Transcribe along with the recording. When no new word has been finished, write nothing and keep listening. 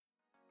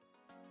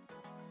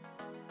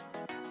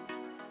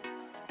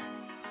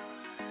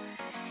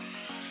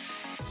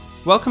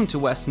Welcome to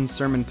Weston's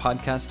Sermon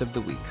Podcast of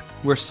the Week.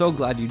 We're so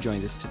glad you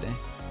joined us today.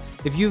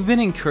 If you've been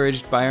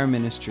encouraged by our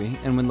ministry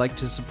and would like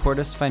to support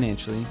us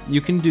financially, you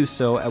can do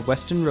so at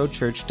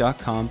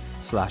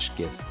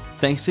westonroadchurch.com/give.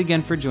 Thanks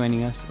again for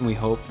joining us, and we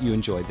hope you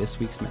enjoy this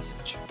week's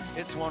message.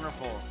 It's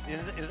wonderful.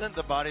 Isn't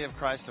the body of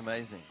Christ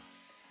amazing?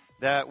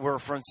 That we're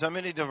from so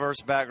many diverse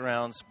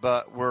backgrounds,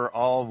 but we're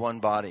all one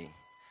body.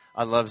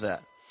 I love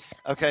that.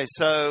 Okay,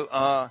 so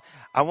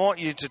I want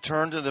you to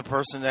turn to the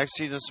person next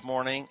to you this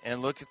morning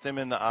and look at them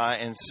in the eye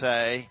and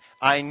say,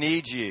 I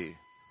need you.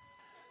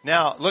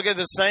 Now, look at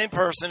the same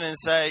person and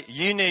say,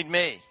 you need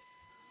me.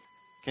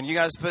 Can you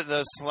guys put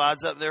those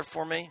slides up there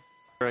for me?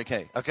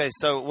 Okay,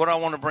 so what I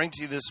want to bring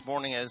to you this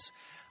morning is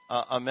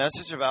a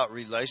message about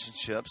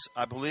relationships.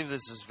 I believe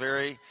this is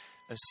very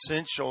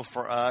essential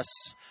for us.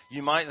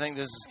 You might think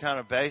this is kind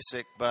of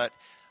basic, but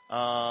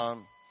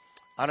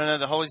I don't know,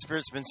 the Holy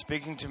Spirit's been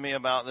speaking to me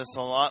about this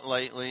a lot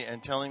lately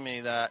and telling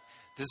me that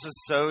this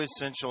is so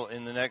essential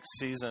in the next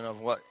season of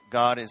what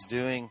God is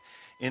doing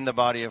in the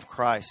body of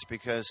Christ,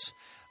 because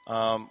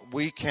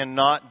we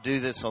cannot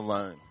do this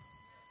alone.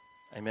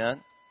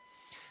 Amen?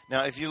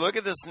 Now, if you look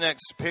at this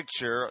next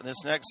picture,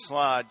 this next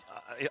slide,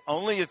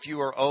 only if you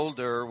are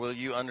older will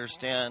you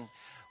understand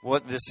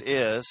what this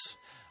is.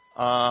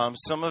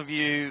 Some of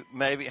you,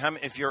 maybe,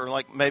 if you're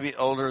like maybe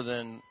older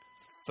than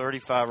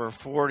 35 or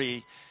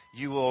 40,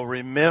 you will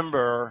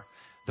remember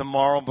the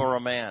Marlboro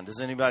Man.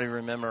 Does anybody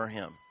remember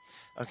him?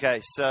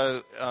 Okay,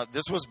 so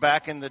this was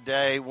back in the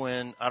day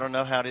when, I don't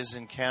know how it is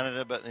in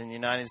Canada, but in the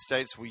United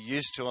States, we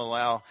used to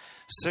allow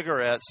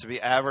cigarettes to be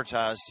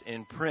advertised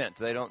in print.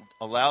 They don't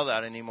allow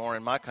that anymore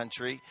in my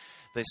country.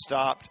 They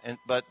stopped.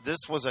 But this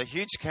was a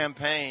huge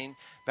campaign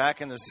back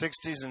in the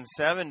 60s and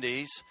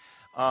 70s.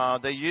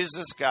 They used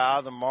this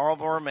guy, the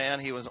Marlboro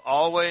Man. He was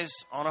always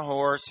on a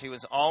horse. He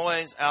was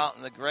always out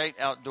in the great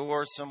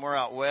outdoors somewhere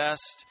out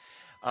west.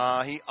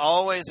 He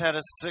always had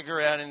a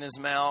cigarette in his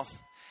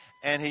mouth,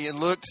 and he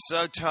looked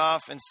so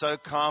tough and so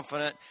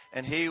confident,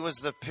 and he was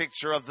the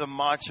picture of the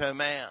macho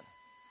man.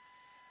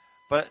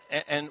 But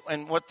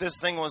and what this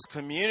thing was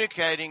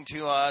communicating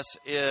to us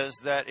is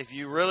that if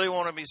you really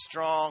want to be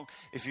strong,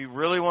 if you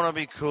really want to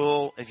be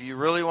cool, if you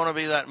really want to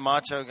be that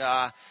macho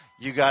guy,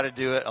 you got to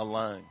do it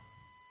alone.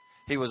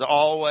 He was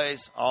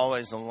always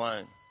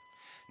alone.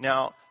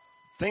 Now,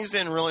 things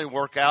didn't really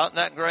work out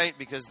that great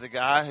because the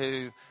guy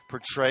who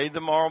portrayed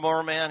the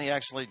Marlboro Man, he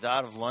actually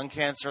died of lung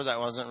cancer.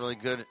 That wasn't really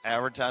good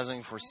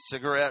advertising for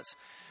cigarettes.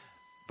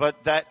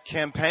 But that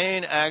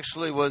campaign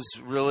actually was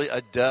really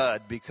a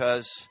dud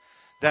because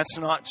that's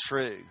not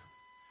true.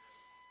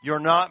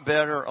 You're not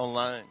better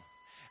alone.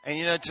 And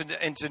you know,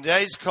 in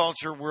today's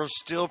culture, we're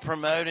still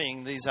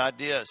promoting these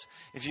ideas.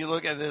 If you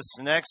look at this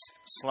next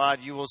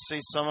slide, you will see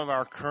some of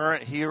our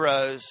current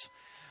heroes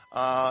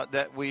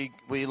that we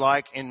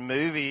like in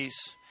movies.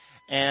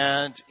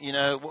 And, you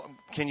know,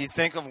 can you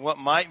think of what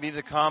might be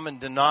the common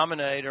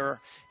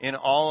denominator in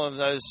all of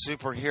those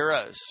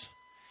superheroes?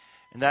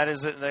 And that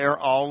is that they are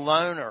all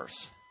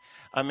loners.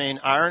 I mean,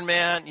 Iron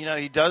Man, you know,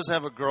 he does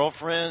have a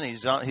girlfriend.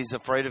 He's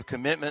afraid of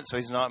commitment, so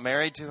he's not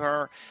married to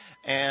her.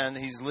 And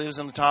he lives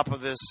on the top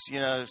of this,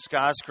 you know,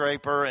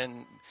 skyscraper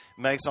and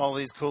makes all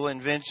these cool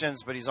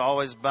inventions, but he's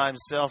always by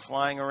himself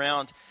flying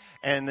around.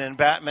 And then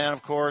Batman,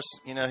 of course,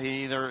 you know,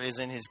 he either is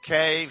in his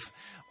cave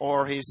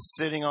or he's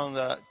sitting on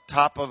the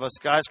top of a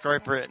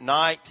skyscraper at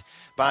night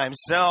by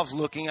himself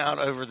looking out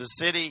over the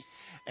city.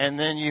 And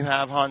then you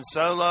have Han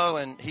Solo,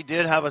 and he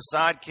did have a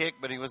sidekick,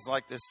 but he was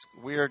like this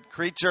weird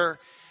creature.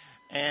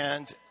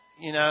 And,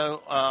 you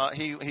know,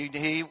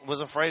 he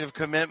was afraid of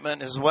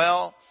commitment as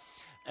well.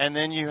 And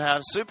then you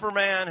have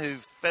Superman, who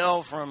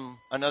fell from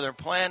another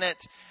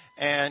planet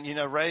and, you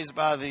know, raised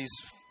by these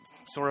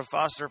sort of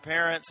foster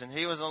parents, and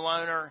he was a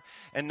loner.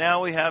 And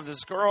now we have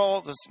this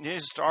girl, this new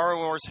Star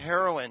Wars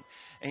heroine.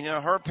 And, you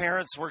know, her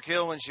parents were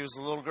killed when she was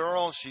a little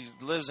girl. She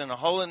lives in a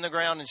hole in the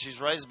ground, and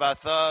she's raised by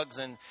thugs,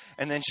 and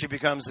then she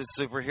becomes this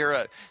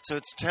superhero. So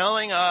it's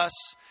telling us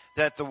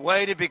that the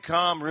way to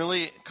become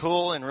really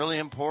cool and really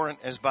important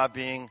is by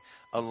being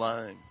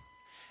alone.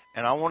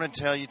 And I want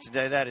to tell you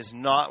today that is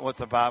not what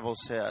the Bible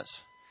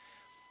says.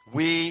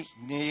 We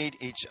need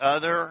each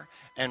other,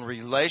 and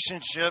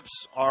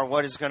relationships are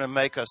what is going to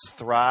make us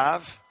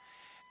thrive.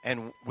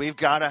 And we've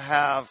got to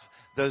have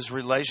those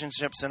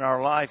relationships in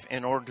our life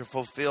in order to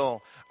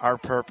fulfill our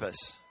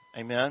purpose.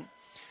 Amen?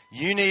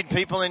 You need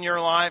people in your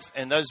life,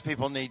 and those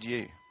people need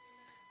you.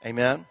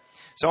 Amen?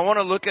 So I want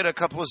to look at a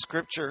couple of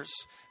scriptures,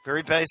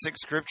 very basic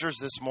scriptures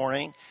this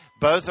morning.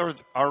 Both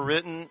are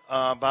written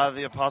by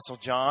the Apostle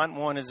John.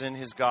 One is in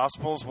his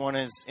Gospels. One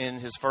is in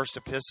his first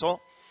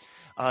epistle.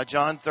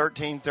 John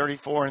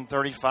 13:34 and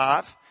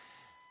 35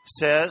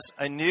 says,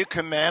 "A new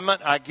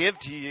commandment I give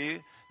to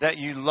you, that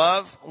you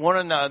love one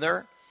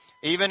another,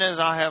 even as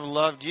I have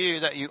loved you,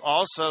 that you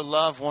also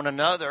love one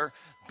another.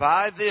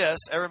 By this,"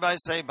 everybody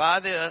say, by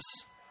this,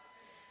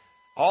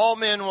 "all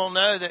men will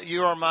know that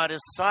you are my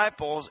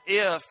disciples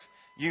if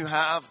you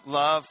have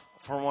love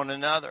for one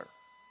another."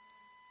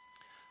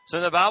 So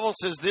the Bible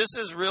says this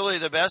is really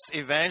the best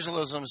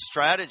evangelism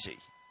strategy.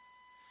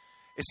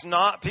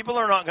 People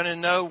are not going to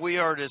know we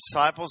are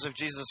disciples of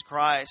Jesus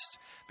Christ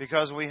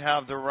because we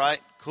have the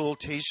right cool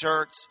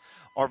t-shirts,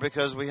 or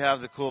because we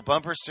have the cool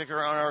bumper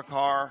sticker on our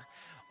car,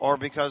 or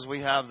because we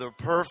have the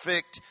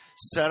perfect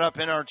setup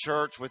in our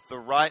church with the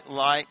right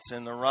lights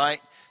and the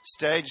right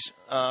stage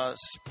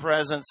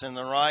presence and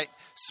the right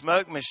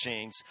smoke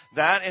machines.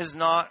 That is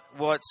not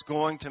what's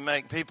going to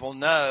make people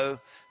know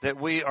that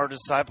we are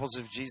disciples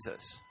of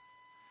Jesus.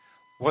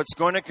 What's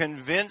going to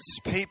convince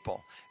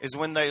people is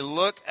when they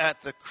look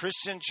at the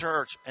Christian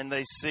church and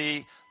they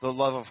see the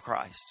love of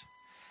Christ.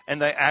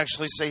 And they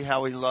actually see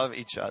how we love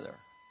each other.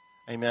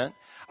 Amen?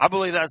 I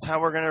believe that's how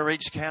we're going to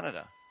reach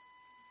Canada.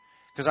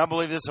 Because I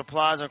believe this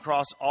applies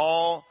across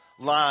all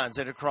lines.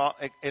 It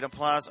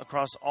applies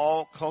across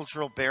all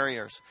cultural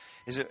barriers.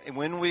 Is it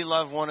when we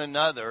love one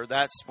another,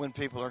 that's when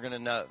people are going to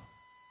know.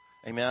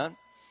 Amen?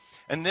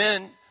 And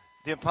then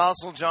the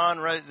Apostle John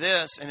wrote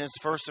this in his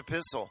first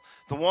epistle.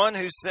 The one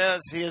who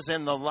says he is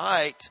in the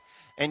light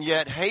and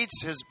yet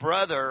hates his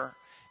brother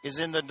is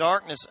in the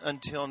darkness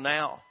until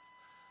now.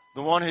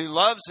 The one who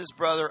loves his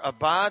brother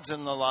abides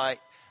in the light,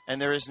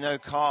 and there is no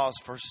cause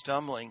for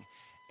stumbling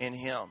in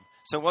him.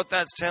 So what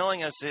that's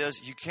telling us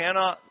is you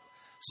cannot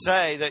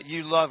say that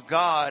you love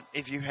God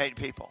if you hate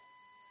people.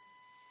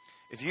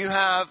 If you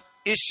have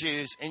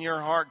issues in your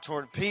heart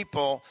toward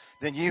people,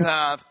 then you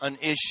have an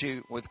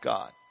issue with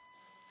God.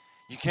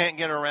 You can't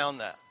get around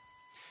that.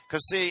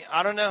 Because see,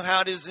 I don't know how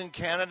it is in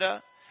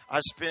Canada.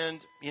 I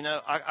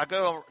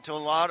go to a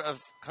lot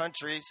of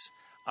countries.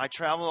 I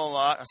travel a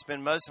lot. I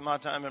spend most of my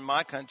time in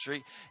my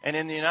country. And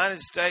in the United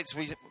States,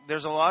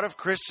 there's a lot of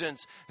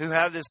Christians who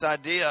have this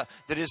idea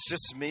that it's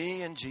just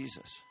me and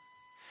Jesus.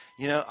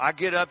 You know, I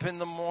get up in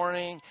the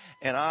morning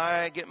and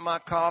I get my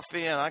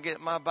coffee and I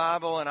get my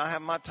Bible and I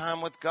have my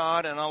time with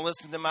God and I'll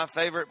listen to my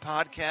favorite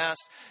podcast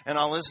and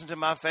I'll listen to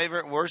my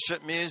favorite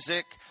worship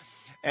music.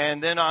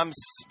 And then I'm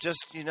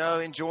just,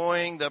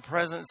 enjoying the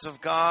presence of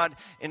God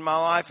in my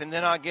life. And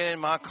then I get in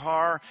my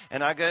car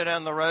and I go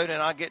down the road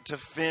and I get to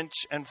Finch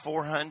and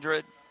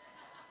 400.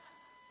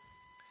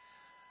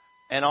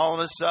 And all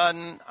of a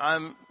sudden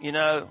I'm,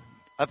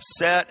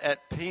 upset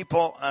at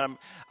people. I'm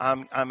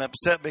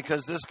upset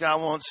because this guy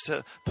wants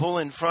to pull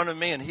in front of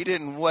me and he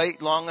didn't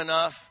wait long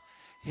enough.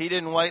 He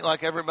didn't wait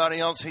like everybody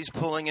else. He's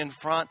pulling in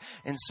front.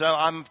 And so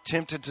I'm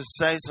tempted to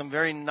say some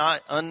very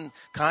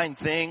unkind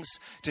things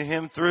to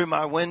him through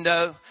my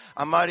window.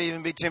 I might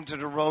even be tempted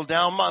to roll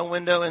down my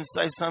window and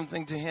say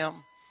something to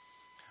him.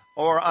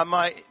 Or I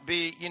might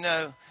be,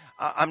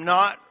 I'm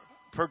not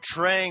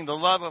portraying the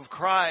love of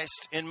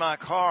Christ in my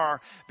car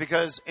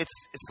because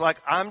it's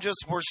like I'm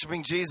just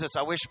worshiping Jesus.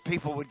 I wish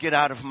people would get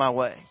out of my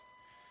way.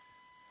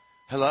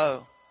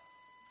 Hello?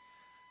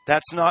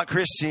 That's not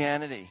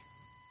Christianity.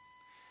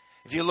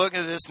 If you look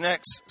at this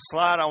next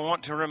slide, I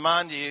want to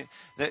remind you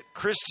that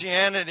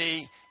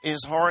Christianity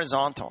is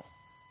horizontal.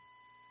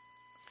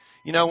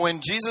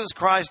 When Jesus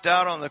Christ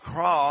died on the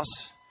cross,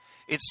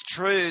 it's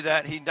true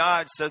that he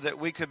died so that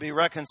we could be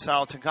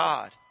reconciled to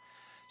God.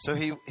 So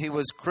he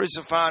was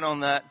crucified on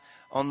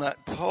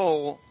that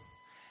pole,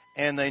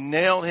 and they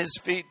nailed his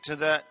feet to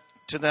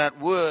that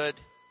wood.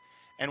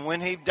 And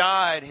when he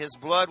died, his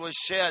blood was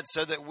shed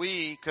so that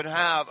we could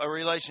have a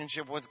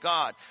relationship with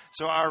God.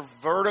 So our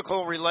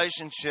vertical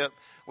relationship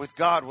with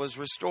God was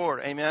restored.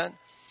 Amen?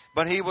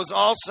 But he was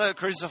also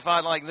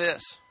crucified like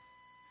this.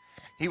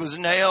 He was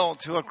nailed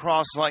to a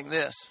cross like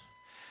this.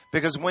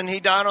 Because when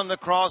he died on the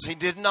cross, he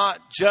did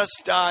not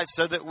just die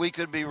so that we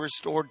could be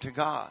restored to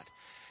God.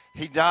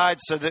 He died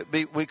so that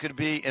we could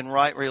be in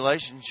right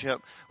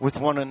relationship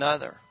with one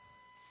another.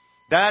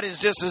 That is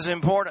just as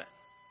important.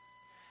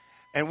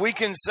 And we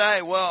can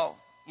say, well,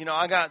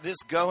 I got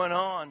this going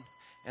on,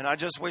 and I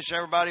just wish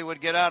everybody would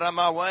get out of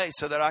my way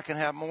so that I can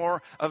have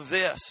more of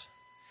this.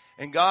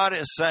 And God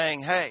is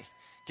saying, hey,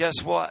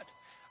 guess what?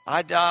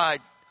 I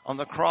died on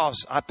the cross.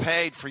 I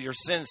paid for your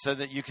sins so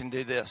that you can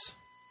do this.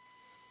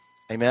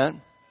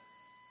 Amen?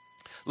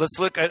 Let's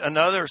look at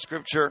another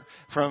scripture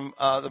from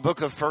the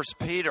book of 1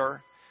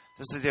 Peter.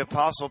 This is the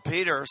Apostle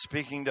Peter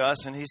speaking to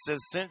us, and he says,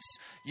 since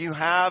you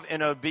have,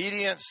 in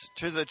obedience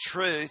to the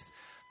truth,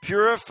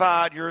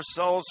 purified your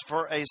souls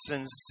for a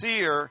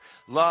sincere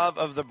love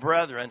of the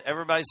brethren.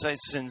 Everybody say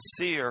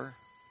sincere.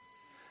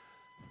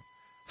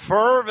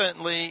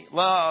 Fervently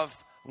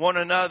love one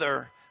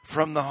another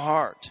from the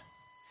heart.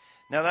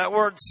 Now that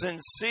word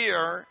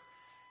sincere,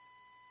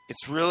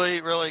 it's really,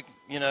 really,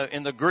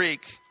 in the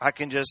Greek, I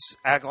can just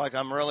act like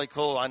I'm really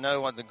cool. I know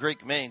what the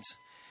Greek means.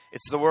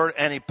 It's the word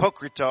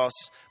anipokritos,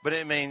 but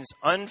it means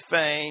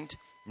unfeigned,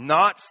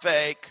 not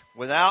fake,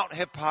 without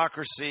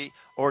hypocrisy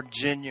or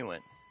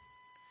genuine.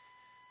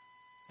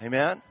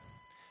 Amen?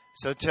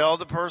 So tell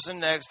the person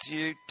next to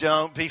you,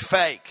 don't be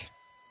fake.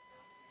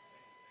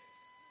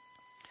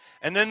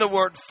 And then the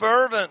word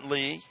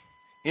fervently,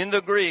 in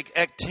the Greek,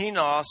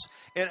 ektinos,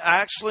 it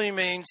actually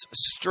means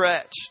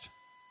stretched.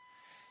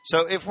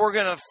 So if we're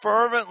going to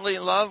fervently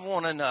love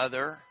one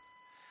another,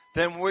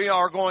 then we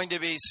are going to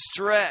be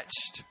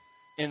stretched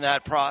in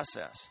that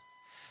process.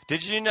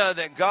 Did you know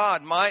that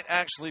God might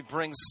actually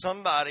bring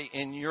somebody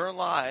in your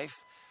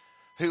life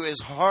who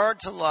is hard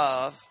to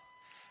love,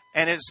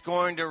 and it's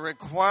going to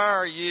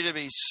require you to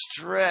be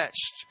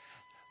stretched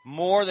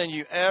more than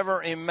you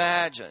ever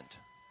imagined.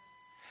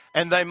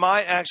 And they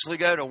might actually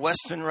go to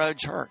Weston Road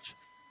Church.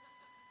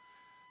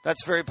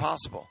 That's very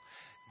possible.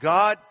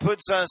 God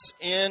puts us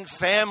in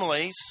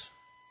families.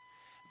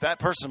 That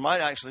person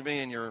might actually be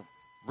in your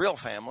real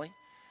family.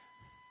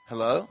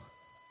 Hello?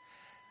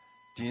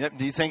 Do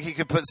you think he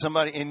could put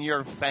somebody in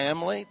your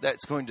family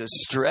that's going to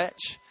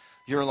stretch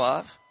your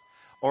love?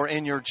 Or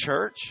in your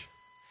church?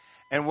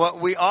 And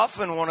what we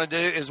often want to do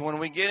is when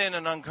we get in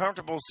an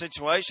uncomfortable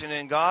situation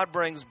and God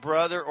brings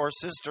brother or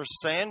sister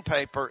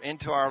sandpaper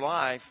into our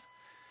life,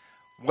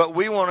 what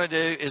we want to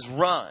do is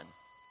run.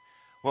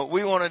 What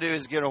we want to do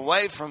is get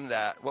away from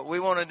that. What we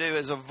want to do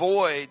is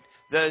avoid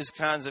those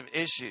kinds of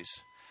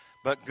issues.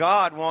 But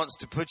God wants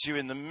to put you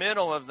in the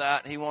middle of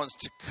that. He wants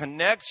to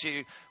connect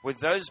you with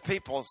those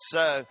people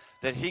so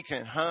that He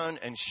can hone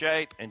and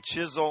shape and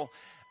chisel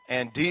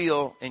and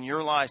deal in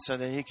your life so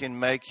that He can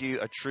make you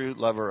a true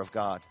lover of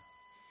God.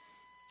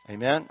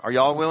 Amen? Are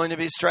y'all willing to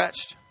be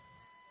stretched?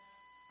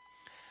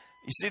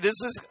 You see, this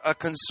is a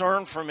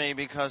concern for me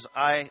because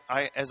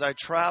as I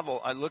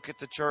travel, I look at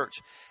the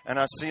church and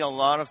I see a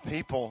lot of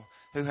people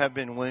who have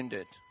been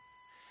wounded.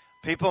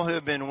 People who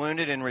have been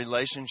wounded in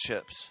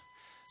relationships.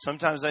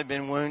 Sometimes they've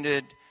been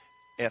wounded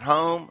at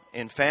home,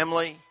 in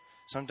family.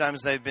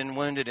 Sometimes they've been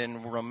wounded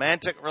in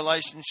romantic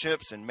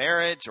relationships, in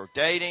marriage or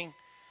dating.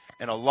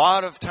 And a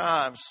lot of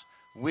times,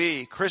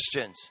 we,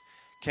 Christians,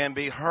 can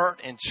be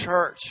hurt in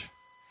church.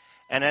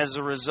 And as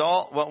a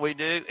result, what we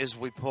do is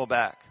we pull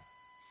back.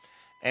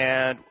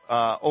 And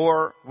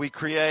or we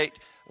create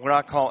what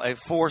I call a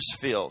force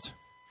field.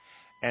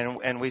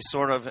 And we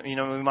sort of, we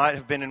might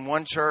have been in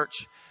one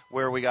church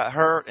where we got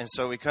hurt, and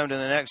so we come to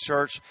the next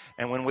church,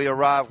 and when we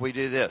arrive, we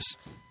do this.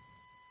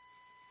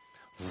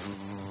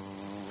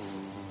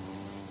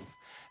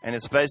 And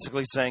it's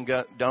basically saying,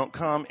 don't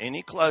come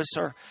any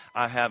closer.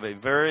 I have a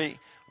very,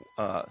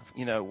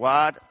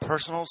 wide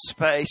personal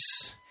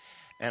space,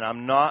 and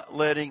I'm not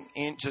letting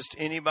in just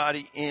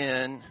anybody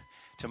in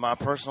to my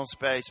personal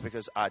space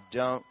because I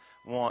don't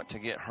want to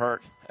get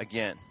hurt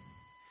again.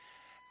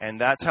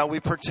 And that's how we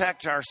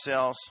protect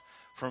ourselves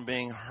from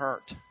being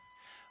hurt.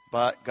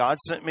 But God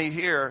sent me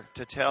here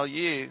to tell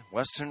you,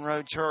 Weston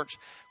Road Church,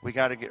 we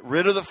got to get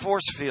rid of the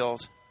force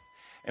field,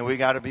 and we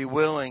got to be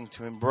willing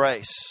to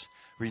embrace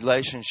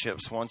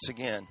relationships once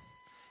again.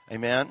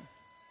 Amen?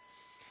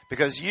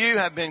 Because you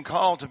have been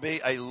called to be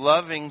a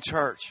loving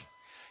church.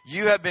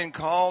 You have been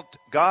called,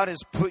 God has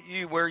put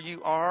you where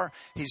you are.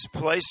 He's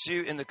placed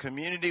you in the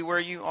community where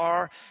you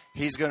are.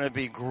 He's going to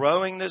be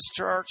growing this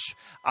church.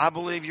 I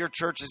believe your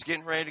church is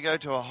getting ready to go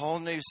to a whole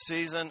new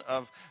season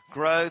of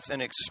growth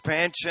and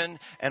expansion.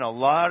 And a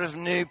lot of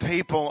new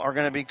people are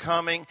going to be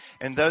coming.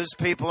 And those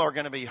people are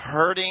going to be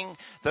hurting.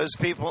 Those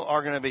people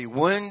are going to be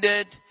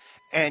wounded.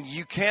 And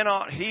you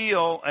cannot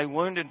heal a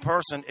wounded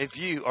person if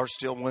you are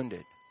still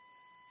wounded.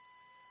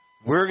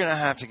 We're going to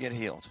have to get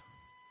healed.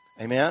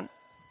 Amen?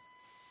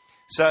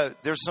 So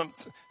there's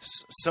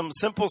some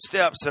simple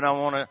steps that I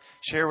want to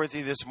share with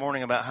you this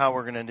morning about how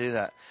we're going to do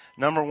that.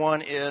 Number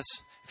one is,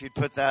 if you'd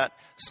put that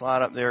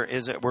slide up there,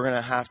 is that we're going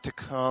to have to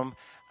come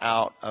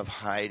out of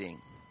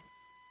hiding.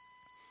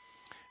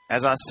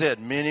 As I said,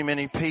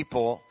 many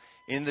people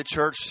in the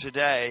church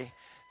today,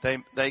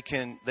 they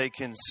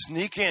can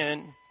sneak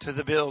in to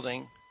the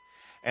building,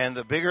 and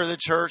the bigger the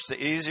church,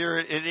 the easier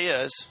it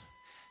is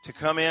to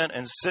come in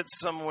and sit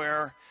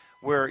somewhere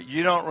where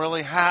you don't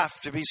really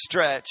have to be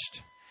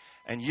stretched.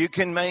 And you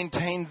can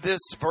maintain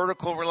this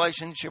vertical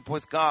relationship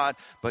with God,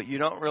 but you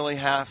don't really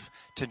have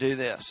to do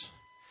this.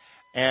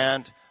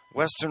 And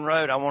Weston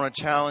Road, I want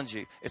to challenge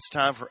you. It's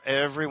time for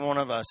every one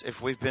of us,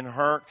 if we've been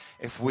hurt,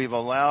 if we've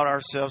allowed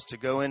ourselves to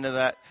go into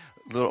that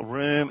little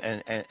room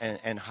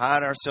and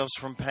hide ourselves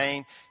from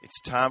pain,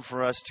 it's time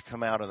for us to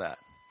come out of that.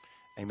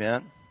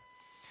 Amen?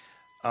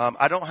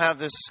 I don't have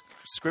this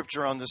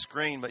scripture on the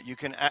screen, but you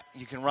can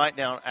write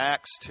down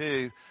Acts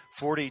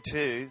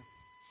 2:42.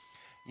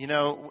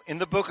 In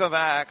the book of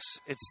Acts,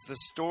 it's the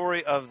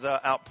story of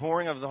the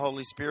outpouring of the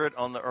Holy Spirit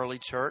on the early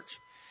church.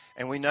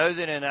 And we know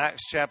that in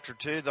Acts chapter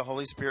 2, the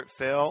Holy Spirit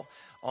fell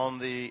on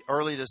the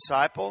early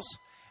disciples,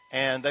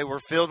 and they were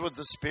filled with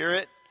the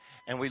Spirit.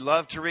 And we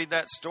love to read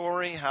that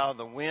story, how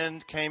the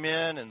wind came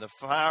in and the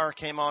fire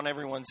came on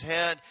everyone's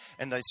head,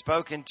 and they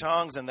spoke in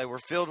tongues, and they were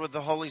filled with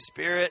the Holy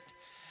Spirit.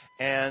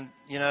 And,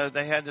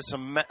 they had this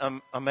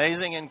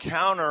amazing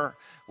encounter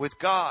with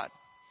God.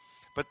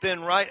 But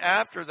then right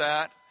after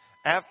that,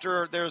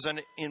 after there's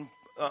an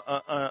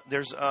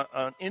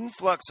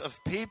influx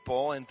of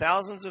people, and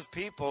thousands of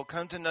people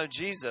come to know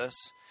Jesus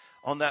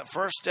on that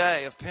first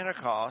day of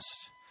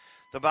Pentecost,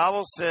 the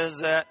Bible says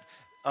that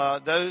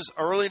those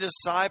early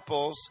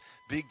disciples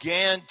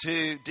began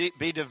to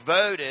be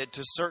devoted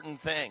to certain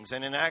things.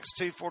 And in Acts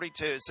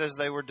 2:42, it says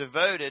they were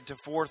devoted to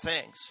 4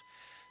 things.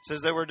 It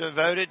says they were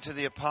devoted to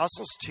the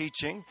apostles'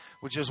 teaching,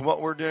 which is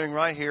what we're doing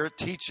right here,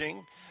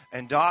 teaching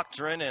and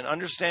doctrine and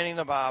understanding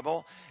the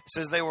Bible. It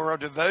says they were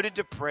devoted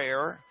to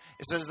prayer.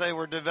 It says they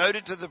were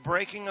devoted to the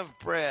breaking of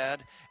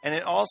bread. And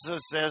it also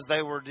says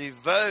they were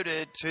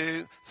devoted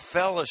to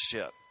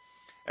fellowship.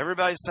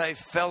 Everybody say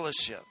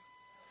fellowship.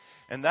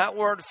 And that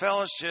word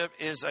fellowship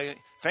is a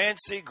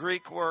fancy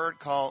Greek word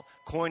called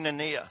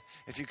koinonia.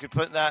 If you could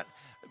put that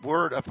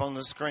word up on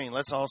the screen.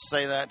 Let's all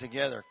say that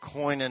together.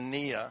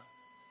 Koinonia.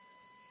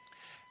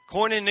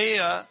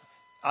 Koinonia,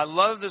 I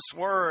love this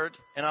word,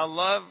 and I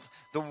love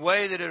the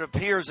way that it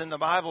appears in the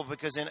Bible,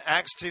 because in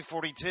Acts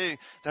 2:42,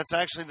 that's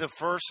actually the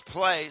first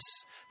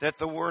place that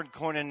the word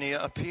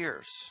koinonia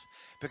appears.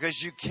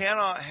 Because you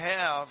cannot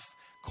have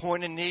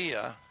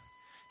koinonia,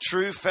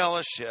 true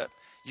fellowship,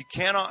 you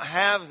cannot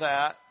have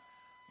that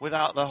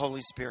without the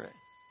Holy Spirit.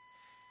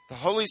 The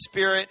Holy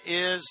Spirit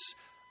is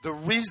the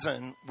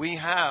reason we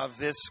have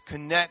this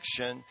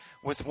connection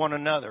with one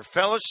another.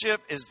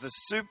 Fellowship is the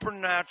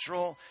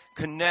supernatural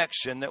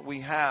connection that we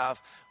have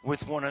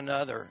with one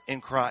another in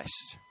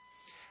Christ.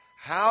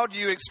 How do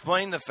you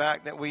explain the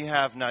fact that we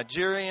have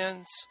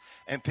Nigerians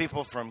and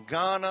people from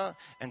Ghana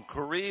and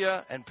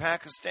Korea and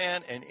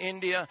Pakistan and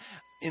India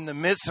in the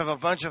midst of a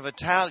bunch of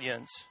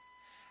Italians?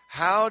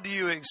 How do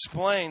you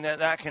explain that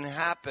that can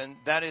happen?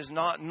 That is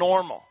not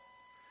normal.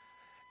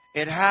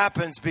 It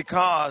happens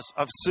because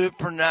of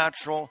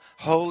supernatural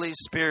Holy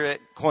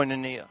Spirit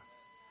koinonia.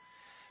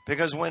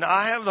 Because when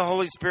I have the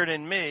Holy Spirit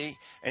in me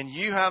and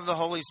you have the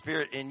Holy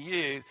Spirit in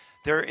you,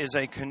 there is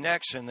a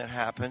connection that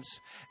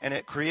happens and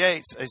it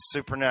creates a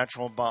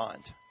supernatural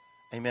bond.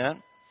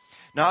 Amen?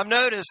 Now I've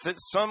noticed that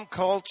some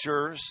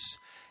cultures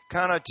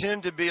kind of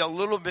tend to be a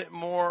little bit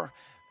more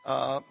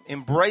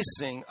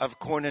embracing of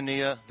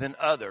koinonia than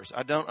others.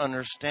 I don't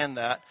understand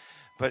that,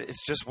 but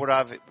it's just what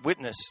I've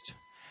witnessed.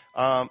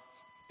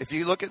 If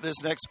you look at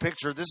this next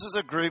picture, this is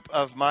a group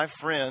of my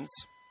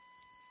friends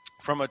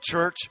from a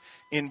church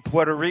in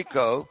Puerto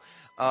Rico.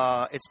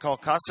 It's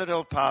called Casa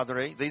del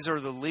Padre. These are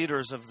the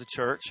leaders of the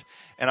church.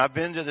 And I've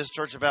been to this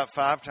church about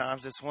 5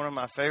 times. It's one of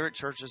my favorite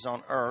churches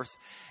on earth.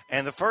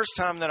 And the first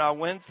time that I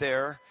went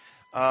there,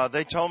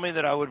 they told me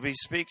that I would be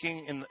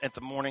speaking at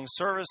the morning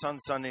service on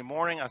Sunday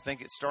morning. I think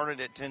it started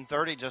at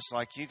 10:30, just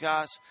like you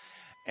guys.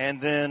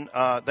 And then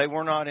they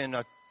were not in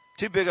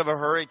too big of a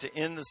hurry to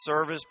end the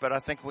service, but I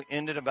think we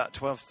ended about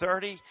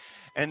 12:30.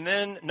 And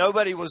then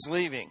nobody was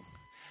leaving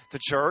the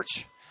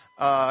church.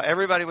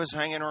 Everybody was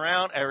hanging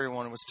around.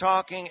 Everyone was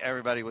talking.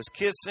 Everybody was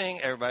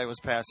kissing. Everybody was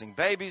passing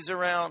babies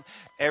around.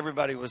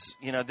 Everybody was,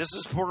 this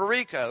is Puerto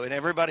Rico, and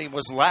everybody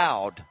was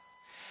loud.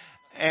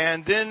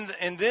 And then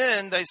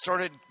they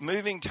started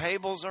moving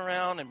tables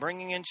around and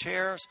bringing in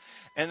chairs.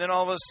 And then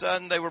all of a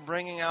sudden they were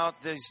bringing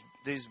out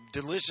these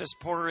delicious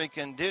Puerto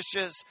Rican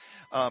dishes,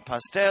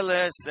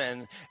 pasteles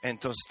and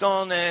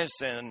tostones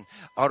and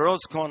arroz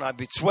con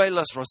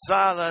habichuelas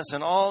rosadas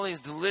and all these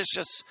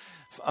delicious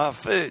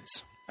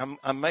foods.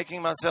 I'm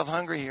making myself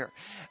hungry here.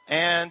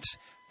 And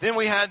then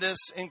we had this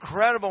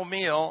incredible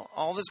meal,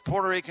 all this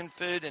Puerto Rican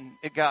food, and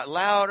it got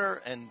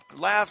louder and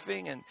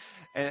laughing and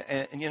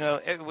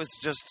it was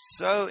just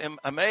so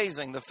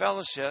amazing, the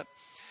fellowship.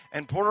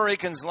 And Puerto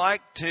Ricans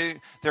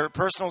their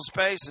personal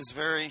space is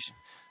very,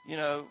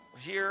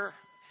 here.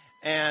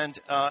 And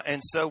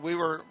so we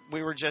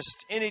were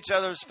just in each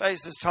other's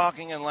faces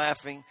talking and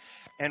laughing.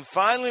 And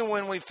finally,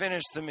 when we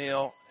finished the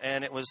meal,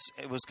 and it was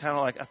kind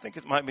of like, I think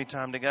it might be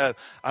time to go,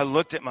 I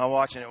looked at my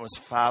watch and it was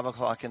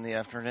 5:00 in the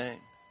afternoon.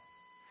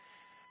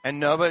 And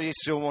nobody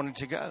still wanted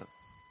to go.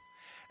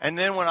 And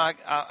then when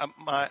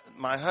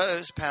my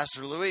host,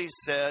 Pastor Luis,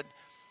 said,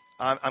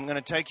 I'm going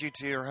to take you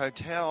to your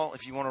hotel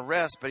if you want to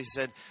rest. But he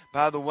said,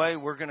 by the way,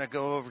 we're going to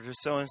go over to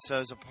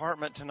so-and-so's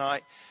apartment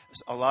tonight.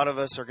 A lot of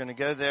us are going to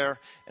go there,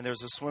 and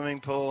there's a swimming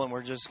pool, and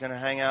we're just going to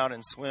hang out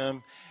and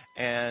swim.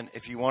 And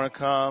if you want to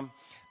come,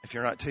 if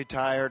you're not too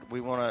tired,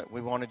 we want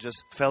to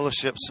just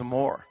fellowship some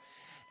more.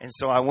 And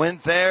so I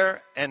went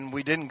there, and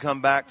we didn't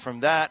come back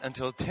from that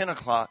until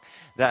 10:00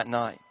 that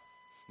night.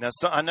 Now,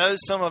 I know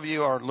some of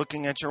you are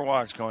looking at your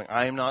watch going,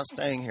 I am not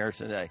staying here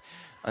today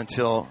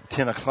until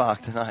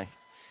 10:00 tonight.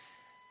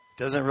 It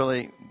doesn't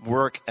really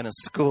work in a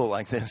school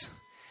like this.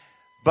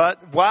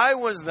 But why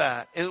was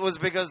that? It was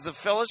because the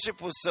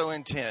fellowship was so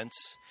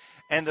intense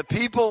and the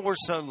people were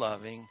so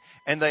loving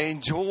and they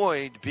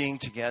enjoyed being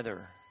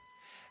together.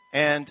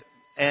 And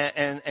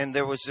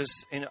there was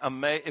just,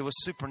 it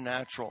was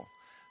supernatural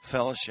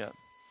fellowship.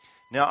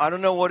 Now, I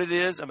don't know what it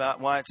is about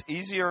why it's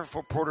easier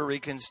for Puerto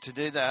Ricans to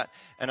do that.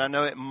 And I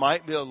know it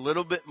might be a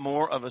little bit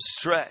more of a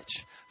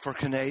stretch for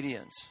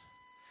Canadians.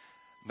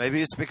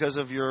 Maybe it's because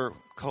of your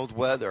cold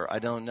weather. I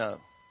don't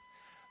know.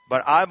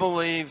 But I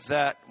believe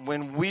that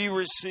when we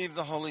receive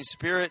the Holy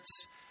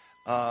Spirit's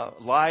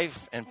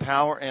life and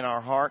power in our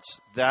hearts,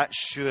 that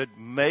should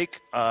make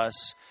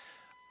us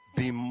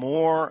be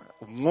more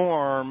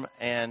warm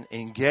and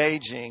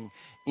engaging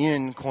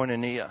in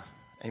koinonia.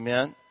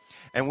 Amen?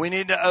 And we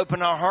need to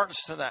open our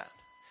hearts to that.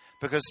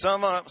 Because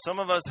some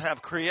of us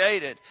have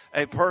created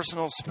a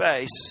personal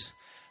space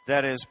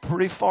that is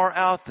pretty far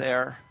out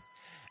there.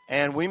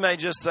 And we may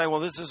just say, well,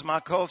 this is my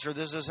culture.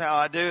 This is how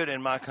I do it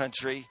in my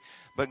country.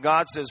 But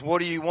God says, what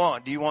do you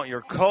want? Do you want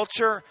your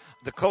culture,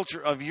 the culture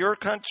of your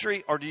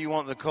country, or do you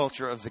want the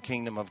culture of the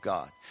kingdom of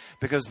God?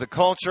 Because the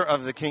culture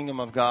of the kingdom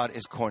of God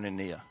is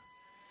koinonia.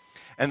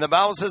 And the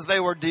Bible says they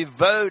were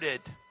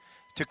devoted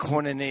to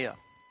koinonia.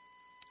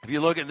 If you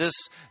look at this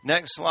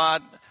next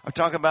slide, I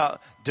talk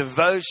about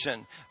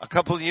devotion. A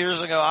couple of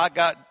years ago, I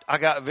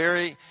got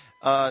very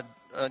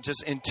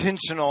just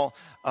intentional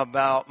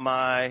about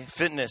my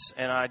fitness,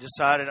 and I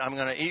decided I'm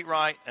going to eat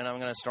right and I'm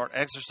going to start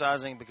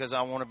exercising because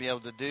I want to be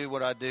able to do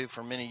what I do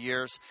for many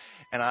years,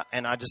 and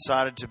I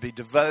decided to be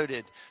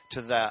devoted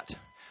to that.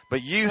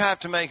 But you have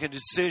to make a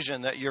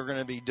decision that you're going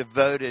to be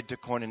devoted to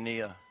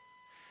koinonia.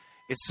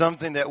 It's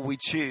something that we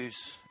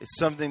choose. It's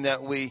something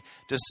that we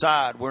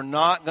decide. We're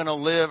not going to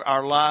live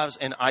our lives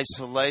in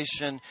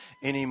isolation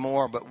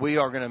anymore, but we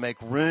are going to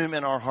make room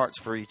in our hearts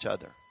for each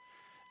other.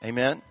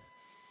 Amen?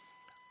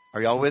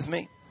 Are y'all with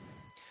me?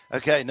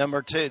 Okay,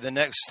 number 2, the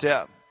next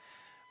step.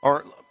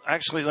 Or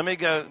actually,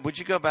 would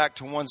you go back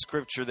to one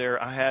scripture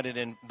there? I had it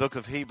in book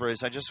of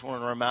Hebrews. I just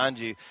want to remind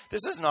you,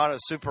 this is not a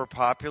super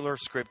popular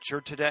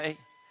scripture today,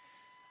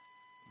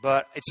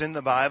 but it's in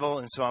the Bible,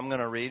 and so I'm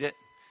going to read it.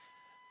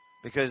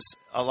 Because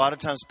a lot of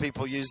times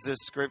people use this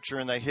scripture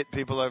and they hit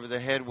people over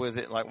the head with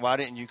it, like, why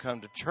didn't you come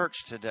to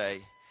church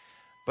today?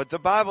 But the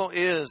Bible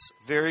is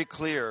very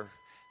clear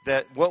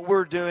that what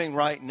we're doing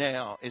right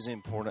now is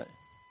important.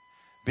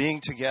 Being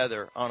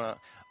together on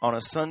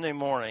a Sunday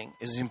morning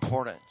is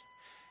important.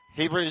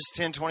 Hebrews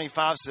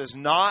 10:25 says,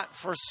 not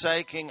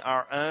forsaking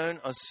our own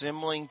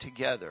assembling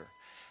together,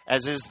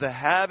 as is the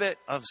habit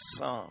of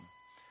some,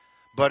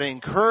 but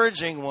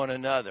encouraging one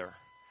another,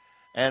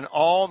 and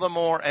all the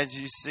more as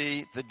you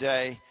see the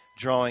day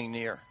drawing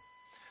near.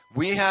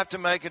 We have to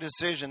make a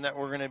decision that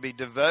we're going to be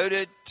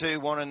devoted to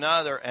one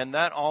another, and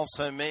that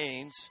also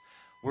means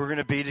we're going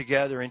to be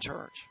together in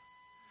church.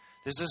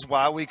 This is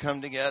why we come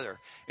together.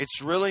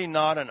 It's really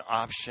not an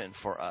option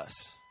for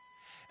us.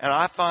 And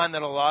I find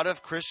that a lot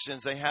of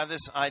Christians, they have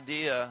this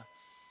idea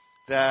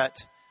that,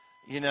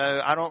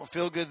 I don't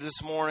feel good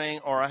this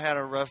morning, or I had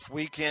a rough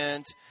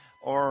weekend,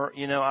 or,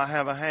 I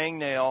have a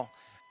hangnail,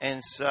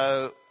 and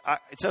so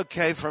it's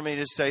okay for me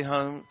to stay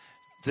home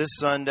this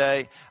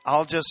Sunday.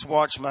 I'll just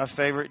watch my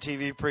favorite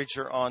TV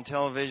preacher on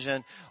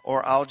television,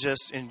 or I'll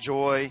just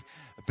enjoy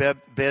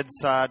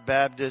Bedside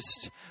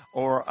Baptist,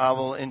 or I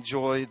will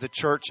enjoy the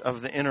Church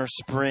of the Inner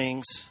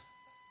Springs.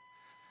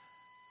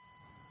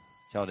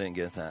 Y'all didn't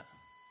get that.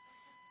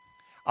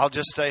 I'll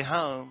just stay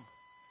home.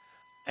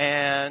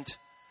 And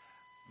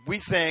we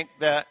think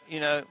that,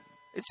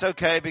 it's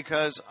okay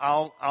because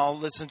I'll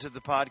listen to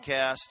the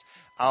podcast.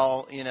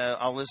 I'll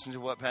listen to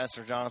what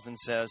Pastor Jonathan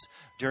says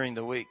during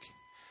the week.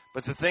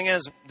 But the thing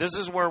is, this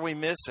is where we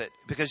miss it,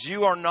 because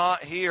you are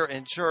not here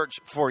in church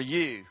for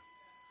you.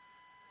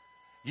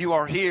 You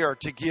are here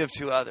to give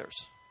to others.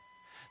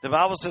 The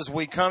Bible says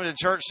we come to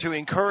church to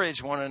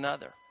encourage one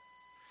another.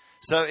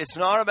 So it's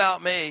not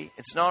about me.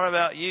 It's not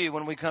about you.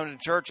 When we come to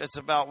church, it's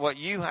about what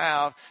you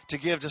have to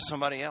give to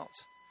somebody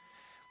else.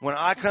 When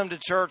I come to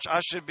church,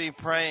 I should be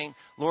praying,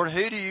 Lord,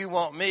 who do you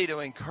want me to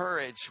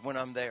encourage when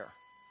I'm there?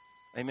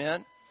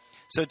 Amen?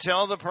 So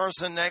tell the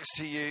person next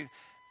to you,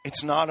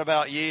 it's not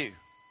about you.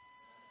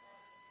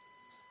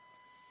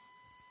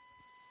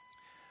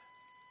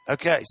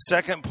 Okay,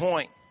 second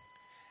point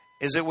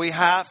is that we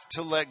have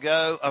to let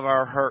go of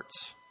our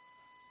hurts.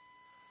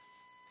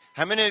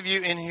 How many of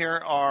you in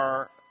here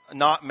are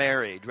not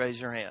married?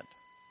 Raise your hand.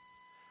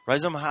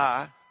 Raise them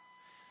high.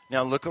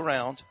 Now look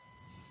around.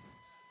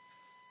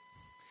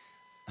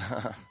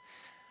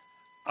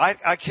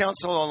 I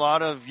counsel a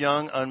lot of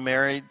young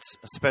unmarrieds,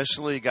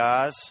 especially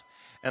guys.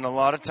 And a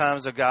lot of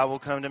times a guy will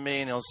come to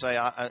me and he'll say,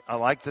 I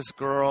like this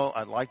girl.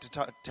 I'd like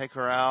to take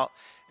her out.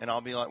 And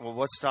I'll be like, well,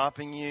 what's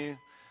stopping you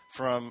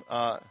from...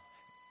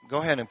 go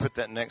ahead and put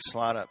that next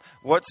slide up.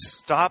 What's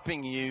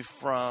stopping you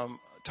from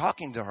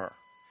talking to her?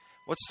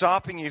 What's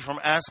stopping you from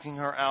asking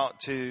her out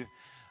to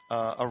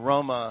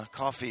Aroma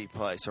coffee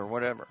place or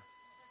whatever?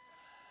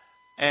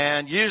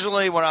 And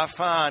usually what I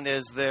find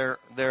is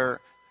they're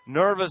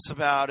nervous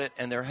about it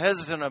and they're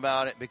hesitant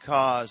about it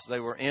because they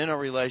were in a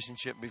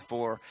relationship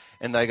before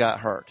and they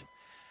got hurt.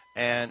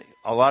 And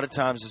a lot of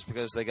times it's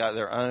because they got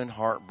their own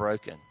heart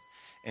broken.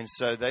 And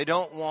so they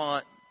don't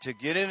want to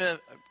get in a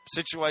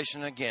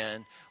situation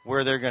again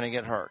where they're going to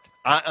get hurt.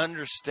 I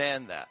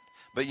understand that.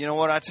 But you know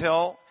what I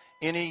tell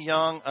any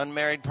young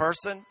unmarried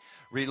person?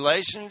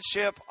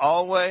 Relationship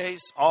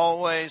always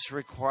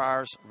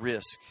requires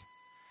risk.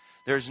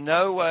 There's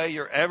no way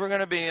you're ever going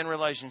to be in a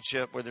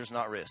relationship where there's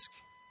not risk.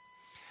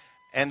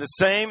 And the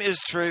same is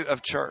true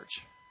of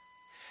church.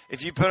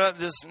 If you put up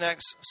this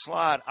next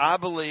slide, I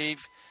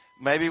believe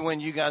maybe when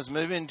you guys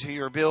move into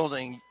your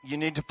building, you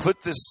need to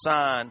put this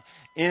sign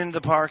in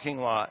the parking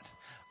lot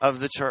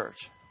of the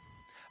church.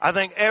 I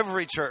think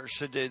every church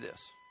should do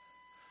this.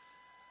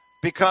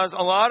 Because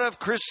a lot of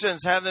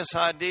Christians have this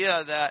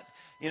idea that,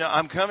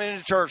 I'm coming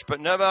to church, but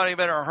nobody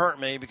better hurt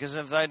me because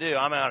if they do,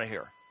 I'm out of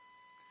here.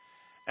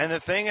 And the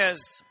thing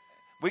is,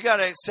 we got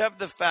to accept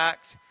the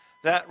fact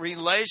that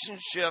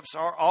relationships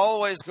are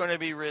always going to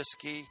be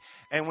risky.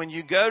 And when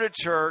you go to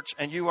church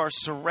and you are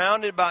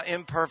surrounded by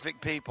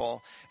imperfect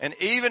people, and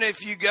even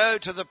if you go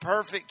to the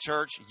perfect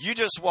church, you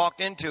just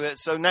walked into it,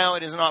 so now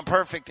it is not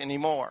perfect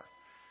anymore.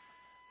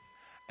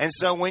 And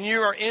so when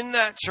you are in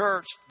that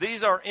church,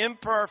 these are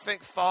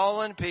imperfect,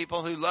 fallen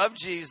people who love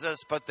Jesus,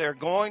 but they're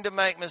going to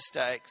make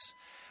mistakes.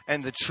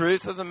 And the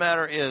truth of the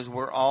matter is,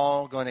 we're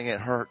all going to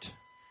get hurt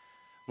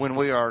when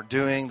we are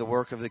doing the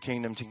work of the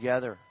kingdom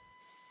together.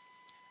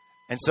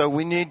 And so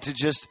we need to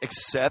just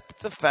accept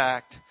the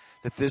fact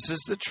that this is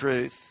the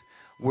truth.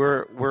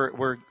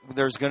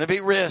 There's going to be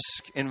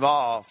risk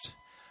involved,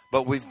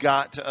 but we've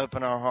got to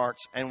open our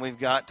hearts and we've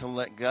got to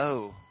let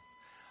go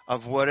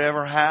of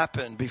whatever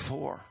happened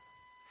before.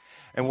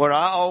 And what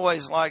I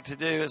always like to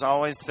do is I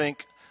always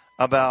think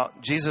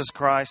about Jesus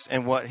Christ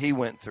and what he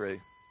went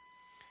through.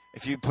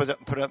 If you put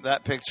up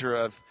that picture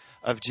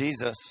of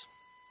Jesus,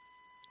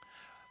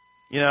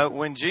 you know,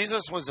 when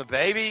Jesus was a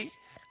baby,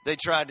 they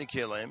tried to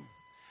kill him.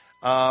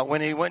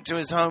 When he went to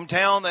his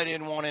hometown, they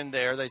didn't want him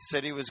there. They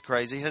said he was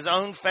crazy. His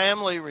own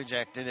family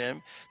rejected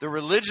him. The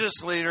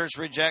religious leaders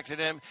rejected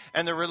him.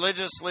 And the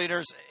religious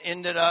leaders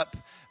ended up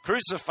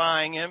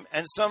crucifying him.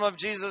 And some of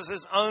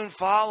Jesus' own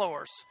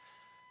followers,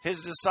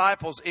 his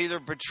disciples, either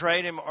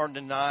betrayed him or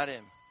denied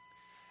him.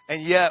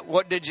 And yet,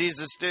 what did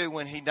Jesus do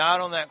when he died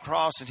on that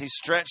cross and he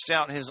stretched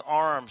out his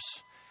arms?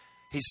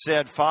 He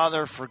said,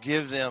 "Father,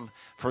 forgive them,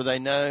 for they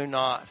know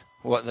not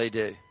what they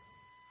do."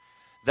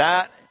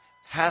 That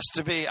has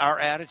to be our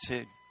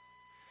attitude.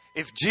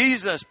 If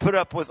Jesus put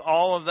up with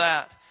all of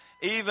that,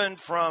 even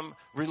from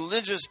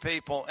religious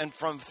people and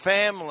from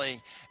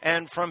family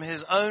and from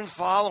his own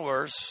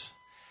followers,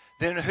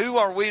 then who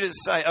are we to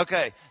say,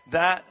 okay,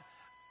 that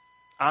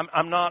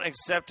I'm not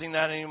accepting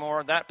that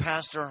anymore. That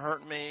pastor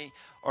hurt me,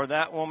 or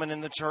that woman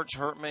in the church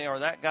hurt me, or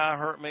that guy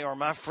hurt me, or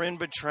my friend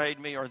betrayed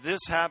me, or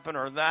this happened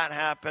or that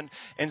happened.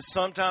 And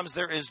sometimes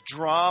there is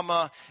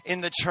drama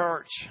in the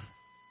church.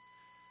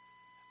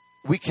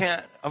 We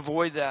can't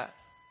avoid that.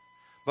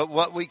 But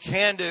what we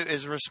can do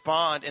is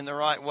respond in the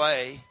right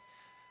way.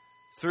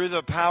 Through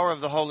the power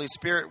of the Holy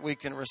Spirit, we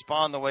can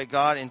respond the way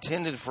God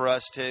intended for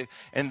us to.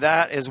 And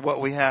that is what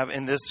we have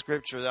in this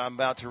scripture that I'm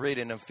about to read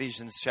in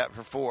Ephesians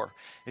chapter 4.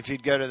 If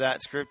you'd go to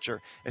that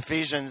scripture.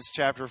 Ephesians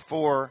chapter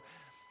 4,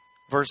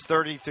 verse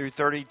 30 through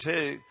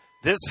 32.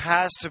 This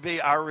has to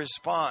be our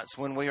response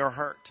when we are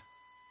hurt.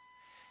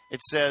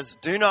 It says,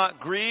 "Do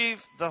not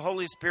grieve the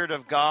Holy Spirit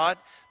of God,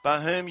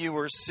 by whom you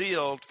were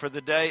sealed for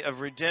the day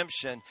of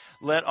redemption.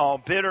 Let all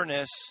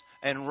bitterness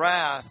and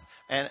wrath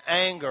and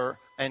anger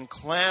and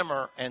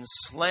clamor and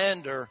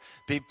slander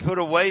be put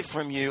away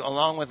from you,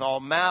 along with all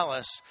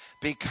malice.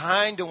 Be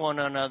kind to one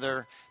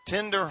another,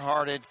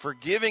 tender-hearted,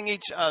 forgiving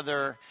each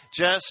other,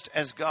 just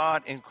as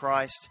God in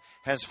Christ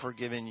has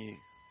forgiven you."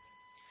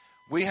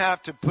 We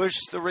have to push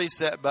the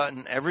reset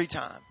button every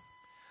time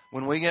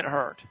when we get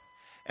hurt.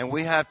 And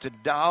we have to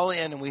dial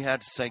in and we have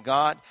to say,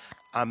 "God,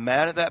 I'm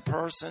mad at that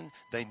person.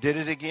 They did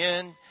it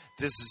again.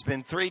 This has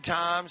been 3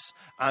 times.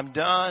 I'm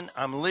done.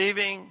 I'm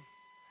leaving.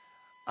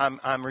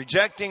 I'm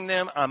rejecting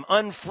them. I'm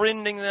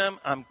unfriending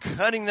them. I'm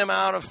cutting them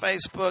out of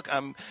Facebook.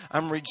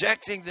 I'm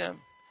rejecting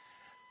them."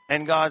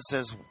 And God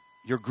says,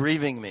 "You're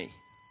grieving me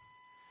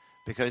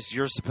because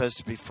you're supposed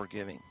to be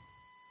forgiving."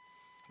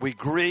 We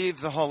grieve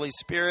the Holy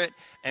Spirit,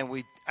 and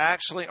we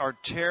actually are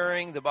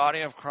tearing the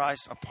body of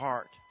Christ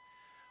apart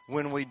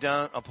when we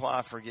don't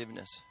apply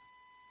forgiveness.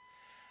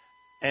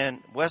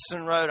 And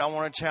Weston Road, I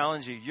want to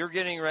challenge you. You're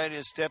getting ready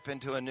to step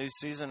into a new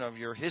season of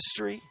your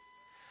history.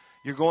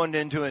 You're going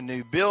into a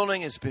new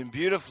building. It's been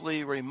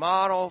beautifully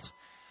remodeled.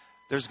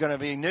 There's going to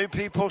be new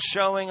people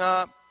showing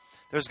up.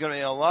 There's going to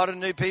be a lot of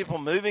new people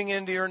moving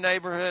into your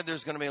neighborhood.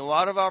 There's going to be a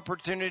lot of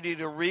opportunity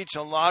to reach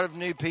a lot of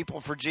new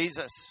people for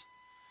Jesus.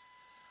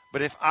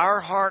 But if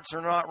our hearts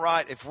are not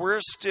right, if we're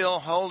still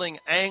holding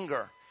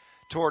anger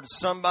towards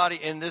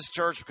somebody in this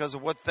church because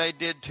of what they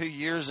did 2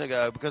 years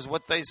ago, because of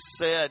what they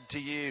said to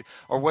you,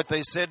 or what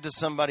they said to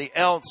somebody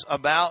else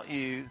about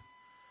you,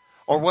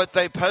 or what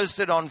they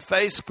posted on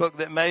Facebook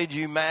that made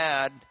you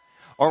mad,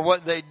 or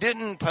what they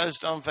didn't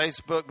post on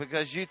Facebook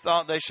because you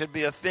thought they should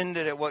be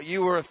offended at what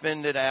you were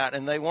offended at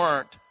and they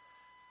weren't.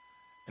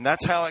 And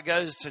that's how it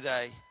goes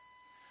today.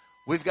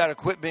 We've got to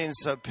quit being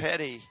so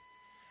petty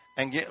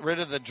and get rid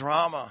of the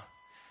drama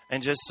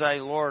and just say,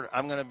 "Lord,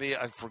 I'm going to be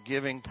a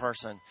forgiving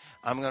person.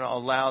 I'm going to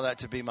allow that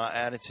to be my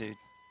attitude."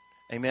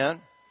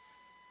 Amen?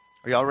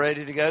 Are y'all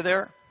ready to go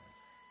there?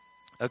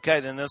 Okay,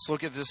 then let's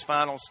look at this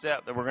final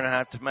step that we're going to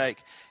have to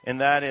make. And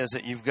that is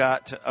that you've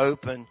got to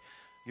open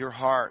your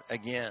heart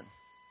again.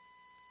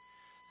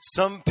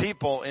 Some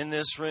people in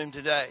this room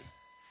today,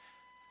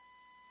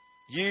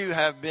 you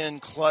have been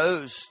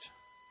closed.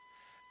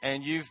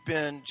 And you've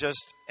been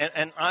just,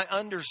 and I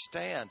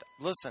understand.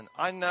 Listen,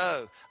 I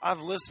know.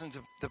 I've listened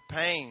to the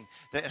pain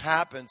that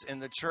happens in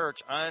the church.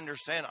 I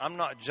understand. I'm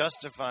not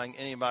justifying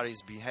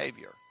anybody's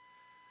behavior.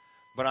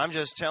 But I'm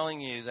just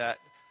telling you that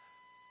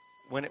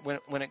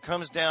when it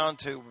comes down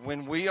to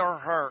when we are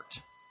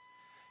hurt,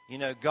 You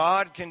know,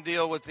 God can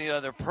deal with the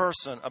other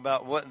person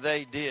about what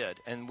they did,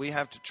 and we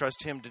have to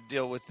trust Him to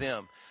deal with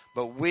them.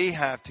 But we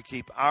have to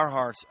keep our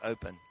hearts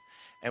open,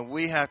 and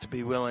we have to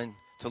be willing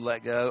to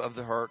let go of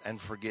the hurt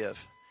and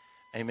forgive.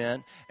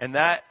 Amen. And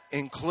that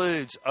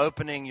includes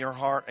opening your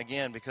heart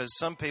again, because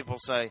some people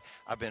say,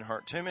 I've been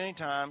hurt too many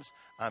times.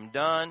 I'm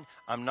done.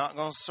 I'm not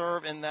going to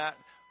serve in that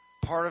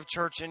part of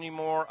church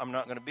anymore. I'm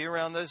not going to be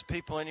around those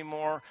people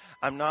anymore.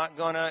 I'm not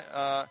going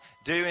to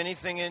do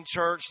anything in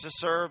church to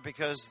serve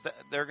because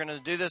they're going to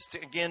do this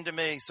again to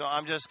me. So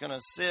I'm just going to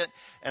sit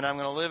and I'm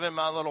going to live in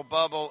my little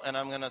bubble and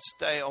I'm going to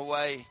stay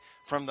away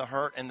from the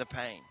hurt and the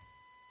pain.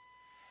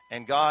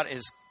 And God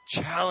is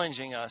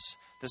challenging us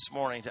this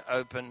morning to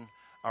open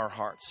our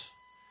hearts.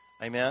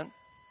 Amen.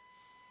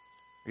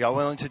 Are y'all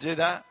willing to do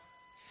that?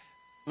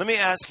 Let me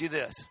ask you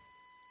this.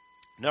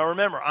 Now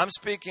remember, I'm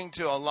speaking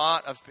to a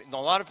lot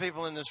of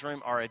people in this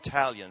room are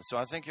Italian, so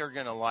I think you're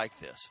going to like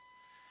this.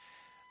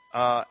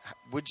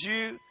 Would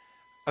you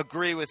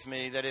agree with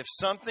me that if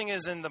something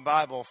is in the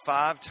Bible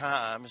 5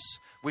 times,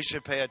 we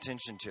should pay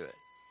attention to it?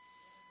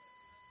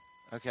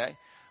 Okay.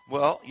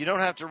 Well, you don't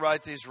have to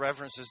write these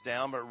references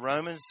down, but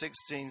Romans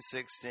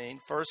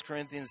 16:16, 1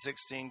 Corinthians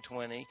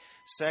 16:20,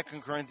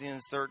 2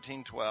 Corinthians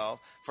 13:12,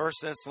 1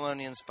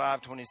 Thessalonians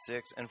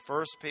 5:26, and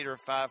 1 Peter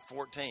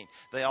 5:14.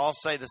 They all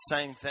say the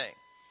same thing.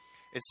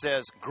 It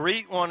says,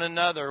 greet one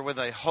another with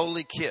a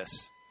holy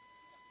kiss.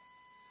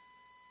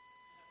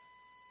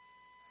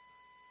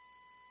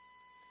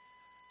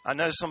 I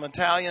know some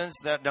Italians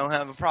that don't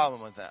have a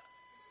problem with that.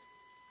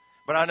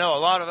 But I know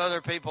a lot of other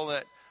people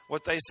that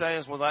what they say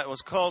is, well, that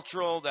was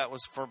cultural. That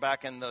was for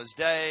back in those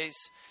days.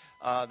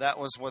 That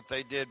was what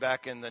they did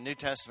back in the New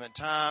Testament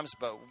times.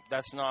 But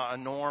that's not a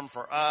norm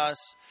for us.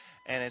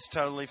 And it's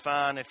totally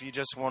fine if you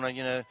just want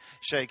to,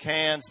 shake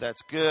hands.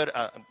 That's good.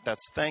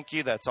 That's thank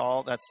you. That's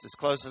all. That's as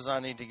close as I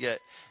need to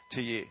get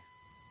to you.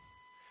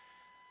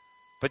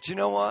 But you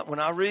know what? When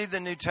I read the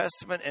New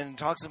Testament and it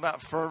talks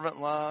about fervent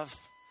love,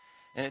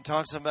 and it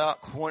talks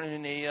about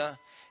koinonia,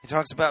 it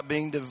talks about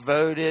being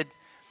devoted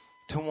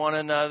to one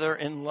another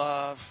in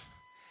love,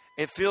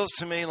 it feels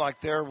to me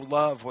like their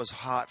love was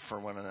hot for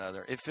one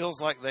another. It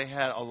feels like they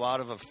had a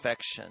lot of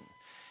affection.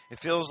 It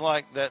feels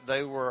like that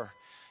they were,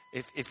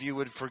 if you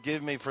would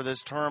forgive me for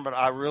this term, but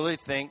I really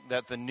think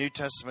that the New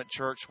Testament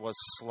church was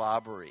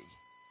slobbery.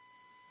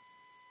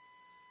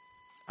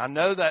 I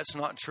know that's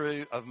not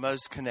true of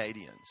most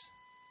Canadians.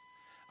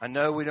 I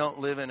know we don't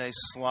live in a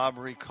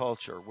slobbery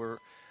culture. We're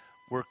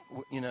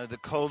the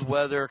cold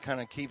weather kind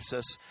of keeps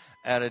us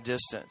at a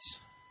distance.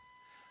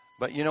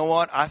 But you know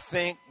what? I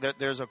think that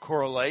there's a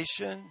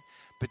correlation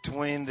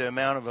between the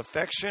amount of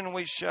affection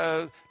we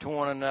show to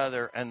one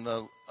another and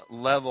the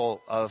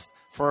level of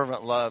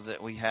fervent love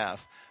that we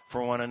have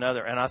for one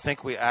another. And I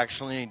think we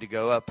actually need to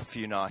go up a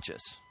few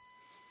notches.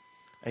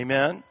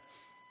 Amen?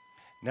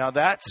 Now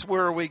that's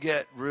where we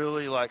get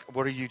really like,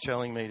 what are you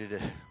telling me to do?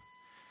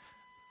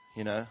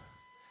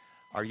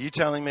 Are you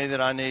telling me that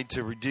I need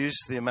to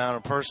reduce the amount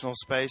of personal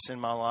space in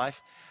my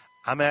life?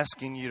 I'm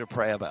asking you to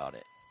pray about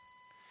it.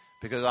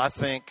 Because I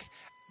think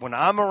when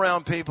I'm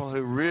around people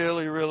who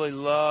really, really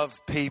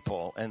love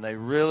people and they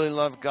really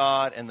love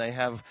God and they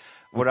have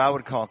what I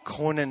would call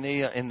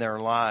koinonia in their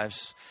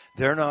lives,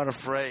 they're not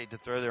afraid to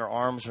throw their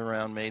arms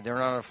around me. They're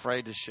not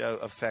afraid to show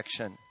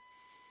affection.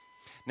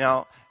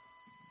 Now,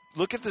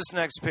 look at this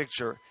next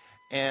picture,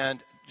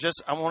 and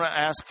I want to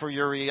ask for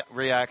your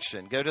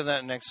reaction. Go to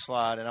that next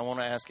slide, and I want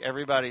to ask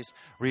everybody's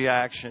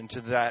reaction to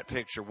that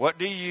picture. What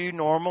do you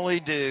normally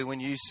do when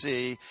you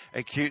see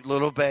a cute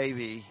little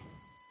baby?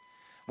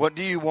 What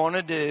do you want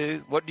to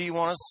do? What do you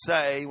want to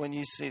say when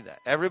you see that?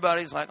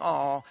 Everybody's like,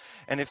 oh.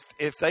 And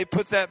if they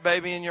put that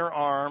baby in your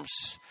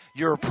arms,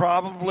 you're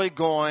probably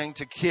going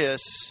to kiss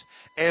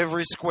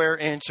every square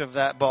inch of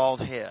that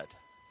bald head.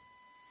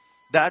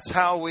 That's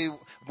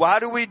why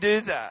do we do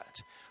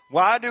that?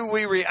 Why do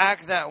we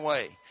react that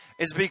way?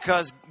 It's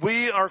because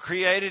we are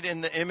created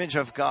in the image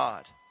of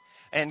God.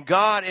 And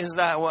God is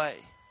that way.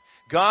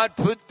 God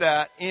put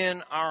that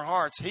in our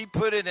hearts. He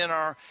put it in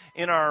our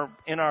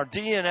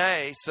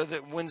DNA so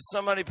that when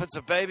somebody puts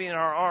a baby in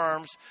our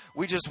arms,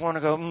 we just want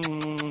to go,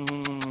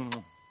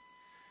 mm.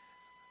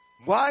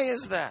 Why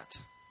is that?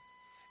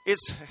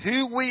 It's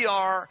who we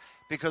are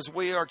because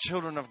we are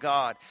children of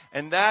God.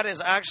 And that is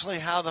actually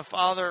how the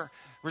Father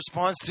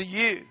responds to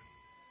you.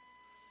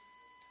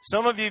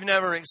 Some of you have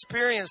never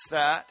experienced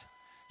that.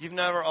 You've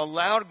never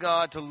allowed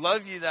God to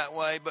love you that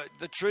way. But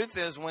the truth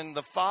is, when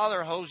the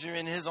Father holds you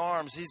in His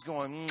arms, He's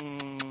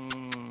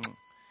going,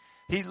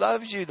 He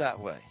loves you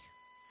that way.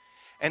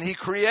 And He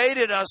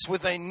created us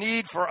with a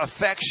need for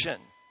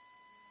affection.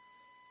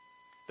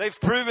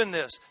 They've proven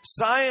this.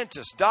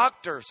 Scientists,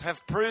 doctors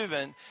have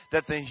proven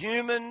that the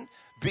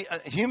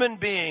human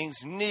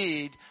beings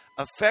need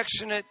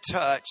affectionate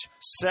touch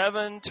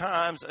 7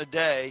 times a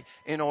day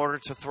in order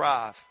to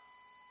thrive.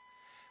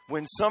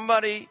 When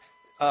somebody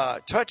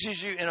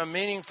touches you in a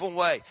meaningful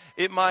way,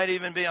 it might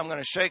even be, I'm going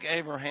to shake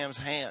Abraham's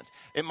hand.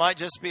 It might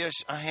just be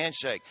a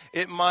handshake.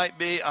 It might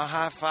be a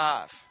high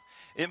five.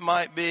 It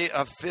might be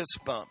a fist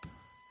bump.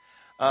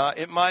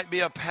 It might be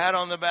a pat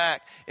on the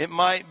back. It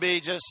might be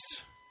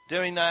just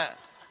doing that.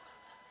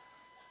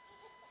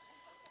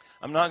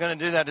 I'm not going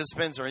to do that to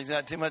Spencer. He's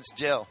got too much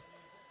gel.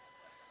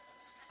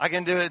 I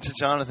can do it to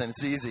Jonathan.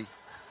 It's easy.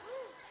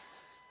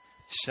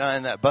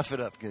 Shine that. Buff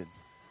it up good.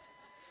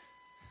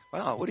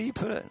 Wow, what do you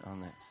put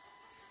on there?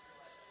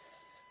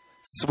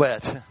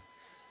 Sweat.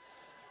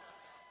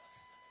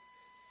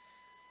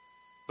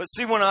 But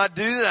see, when I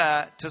do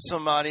that to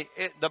somebody,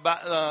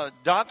 the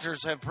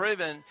doctors have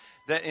proven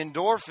that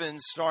endorphins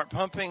start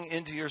pumping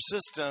into your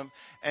system,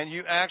 and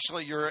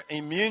your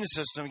immune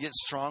system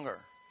gets stronger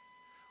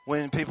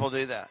when people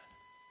do that.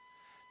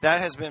 That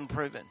has been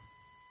proven.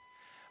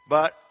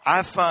 But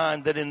I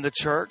find that in the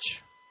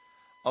church,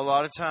 a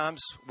lot of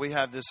times we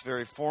have this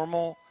very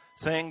formal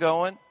thing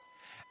going.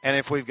 And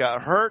if we've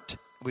got hurt,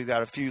 we've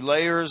got a few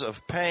layers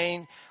of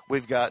pain.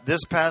 We've got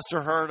this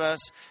pastor hurt us,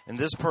 and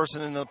this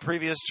person in the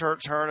previous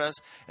church hurt us,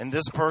 and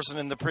this person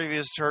in the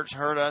previous church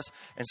hurt us.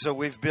 And so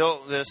we've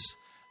built this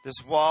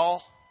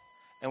wall,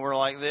 and we're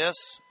like this,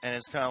 and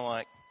it's kind of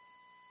like,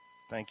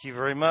 thank you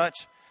very much.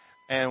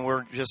 And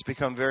we're just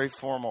become very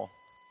formal.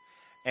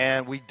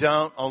 And we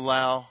don't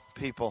allow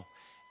people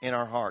in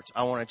our hearts.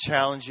 I want to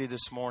challenge you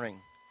this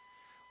morning.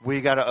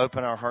 We got to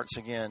open our hearts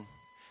again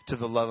to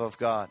the love of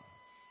God.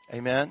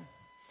 Amen.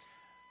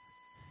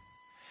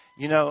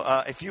 You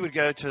know, if you would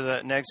go to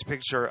the next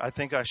picture, I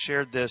think I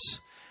shared this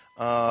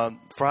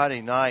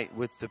Friday night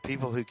with the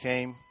people who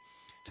came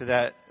to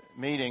that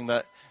meeting.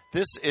 But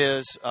this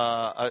is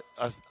a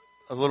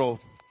little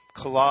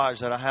collage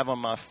that I have on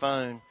my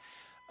phone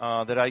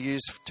that I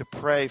use to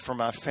pray for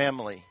my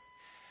family.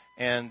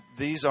 And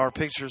these are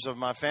pictures of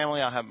my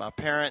family. I have my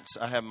parents.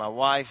 I have my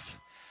wife.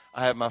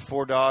 I have my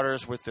 4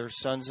 daughters with their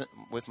sons,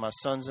 with my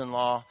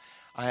sons-in-law.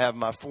 I have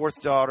my 4th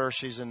daughter.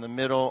 She's in the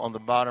middle on the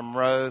bottom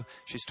row.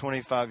 She's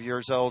 25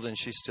 years old and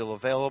she's still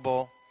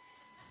available.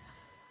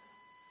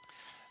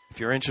 If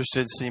you're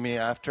interested, see me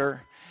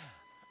after.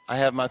 I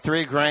have my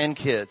 3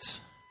 grandkids,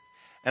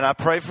 and I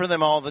pray for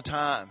them all the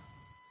time.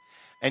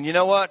 And you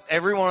know what?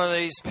 Every one of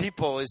these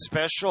people is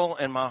special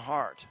in my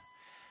heart.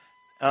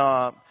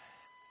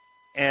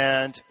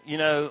 And, you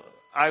know,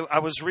 I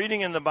was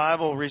reading in the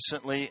Bible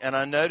recently, and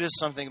I noticed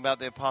something about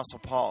the Apostle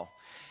Paul.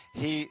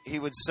 He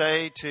would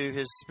say to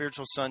his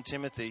spiritual son,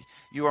 Timothy,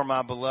 "You are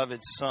my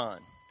beloved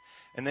son."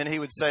 And then he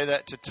would say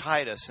that to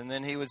Titus, and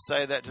then he would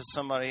say that to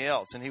somebody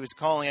else. And he was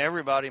calling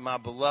everybody my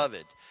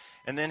beloved.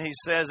 And then he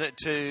says it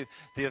to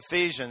the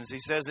Ephesians. He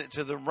says it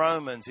to the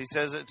Romans. He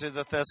says it to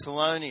the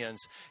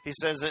Thessalonians. He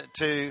says it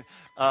to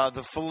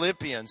the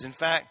Philippians. In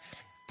fact,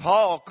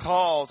 Paul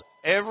called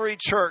every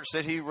church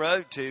that he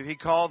wrote to, he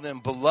called them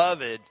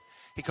beloved.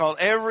 He called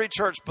every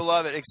church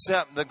beloved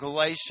except the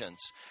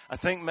Galatians. I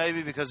think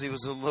maybe because he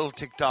was a little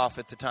ticked off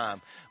at the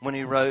time when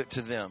he wrote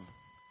to them.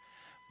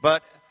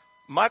 But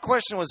my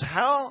question was,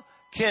 how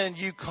can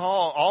you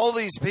call all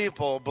these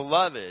people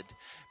beloved?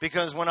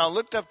 Because when I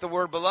looked up the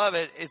word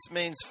beloved, it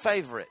means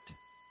favorite.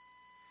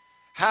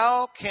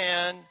 How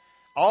can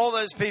all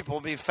those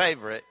people be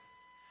favorite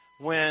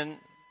when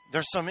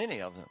there's so many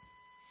of them?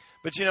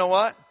 But you know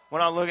what?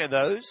 When I look at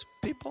those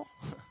people,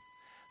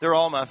 they're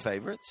all my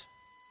favorites.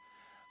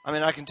 I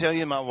mean, I can tell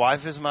you my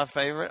wife is my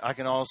favorite. I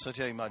can also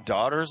tell you my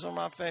daughters are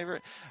my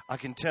favorite. I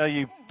can tell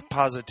you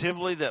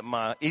positively that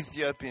my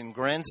Ethiopian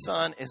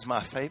grandson is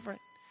my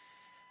favorite.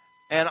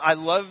 And I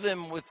love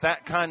them with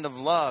that kind of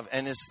love.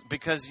 And it's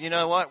because, you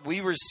know what?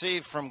 We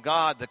receive from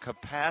God the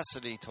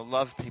capacity to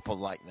love people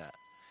like that.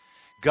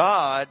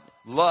 God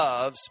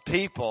loves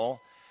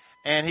people,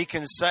 and he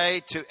can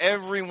say to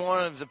every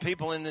one of the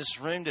people in this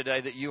room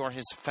today that you are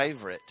his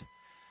favorite.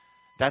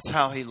 That's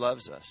how he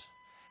loves us.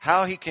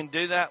 How he can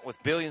do that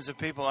with billions of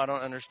people, I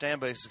don't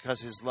understand, but it's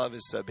because his love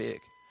is so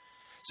big.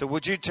 So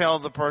would you tell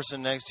the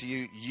person next to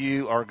you,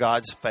 you are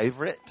God's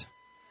favorite?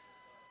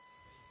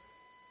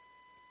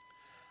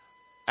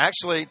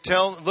 Actually,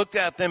 look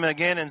at them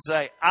again and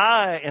say,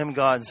 I am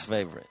God's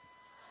favorite.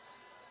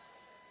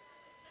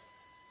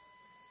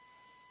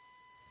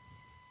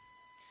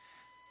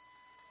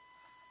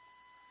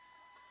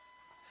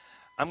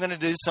 I'm going to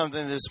do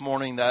something this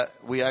morning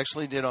that we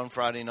actually did on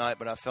Friday night,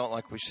 but I felt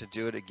like we should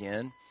do it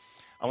again.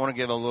 I want to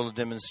give a little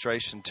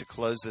demonstration to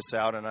close this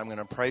out, and I'm going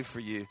to pray for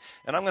you.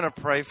 And I'm going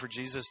to pray for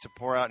Jesus to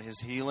pour out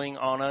his healing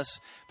on us,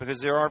 because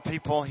there are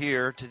people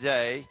here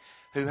today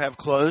who have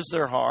closed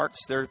their hearts.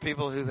 There are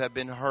people who have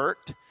been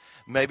hurt.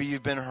 Maybe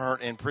you've been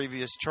hurt in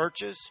previous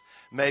churches.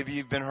 Maybe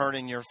you've been hurt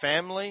in your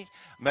family.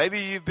 Maybe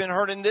you've been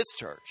hurt in this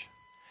church.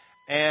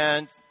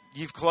 And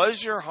you've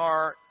closed your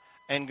heart,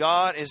 and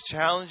God is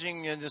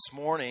challenging you this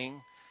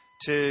morning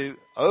to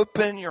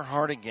open your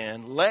heart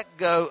again. Let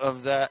go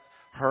of that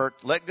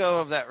hurt. Let go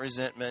of that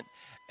resentment,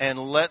 and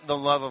let the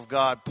love of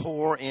God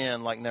pour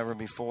in like never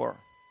before.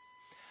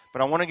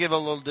 But I want to give a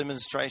little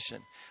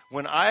demonstration.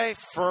 When I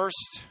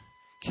first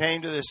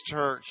came to this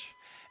church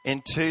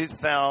in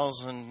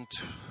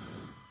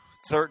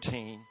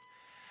 2013,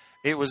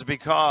 it was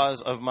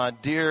because of my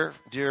dear,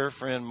 dear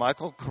friend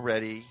Michael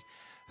Coretti,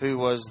 who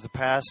was the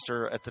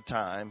pastor at the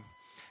time,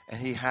 and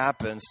he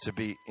happens to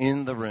be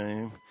in the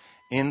room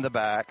in the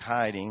back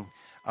hiding.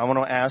 I want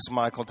to ask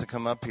Michael to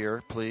come up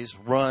here, please.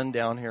 Run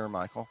down here,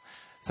 Michael.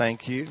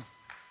 Thank you.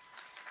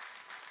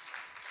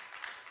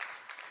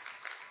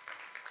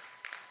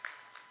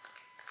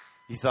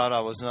 You thought I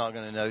was not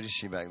going to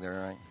notice you back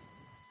there, right?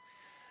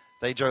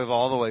 They drove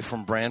all the way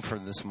from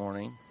Brantford this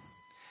morning.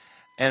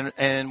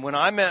 And when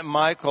I met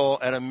Michael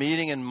at a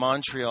meeting in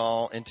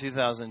Montreal in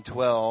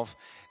 2012,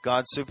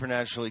 God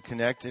supernaturally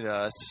connected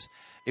us.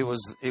 It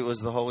was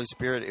the Holy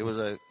Spirit. It was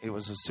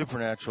a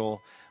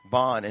supernatural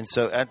bond. And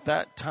so at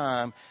that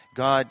time,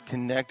 God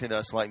connected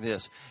us like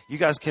this. You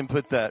guys can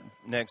put that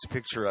next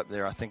picture up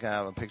there. I think I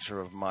have a picture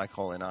of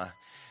Michael and I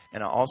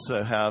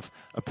also have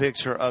a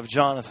picture of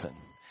Jonathan.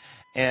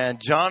 And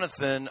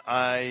Jonathan,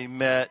 I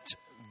met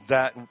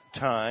that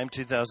time,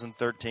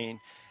 2013,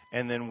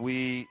 and then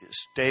we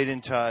stayed in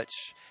touch,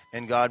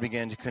 and God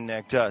began to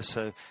connect us.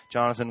 So,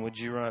 Jonathan, would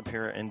you run up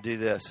here and do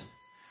this?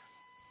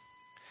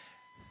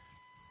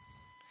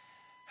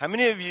 How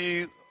many of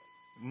you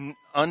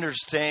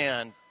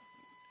understand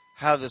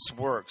how this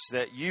works?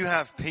 That you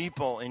have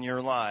people in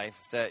your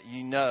life that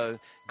you know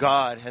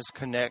God has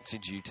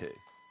connected you to.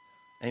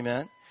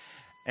 Amen?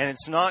 And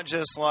it's not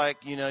just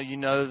like, you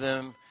know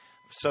them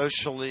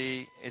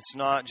socially. It's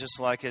not just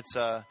like it's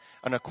an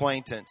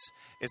acquaintance.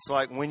 It's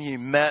like when you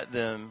met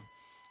them,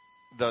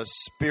 the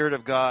Spirit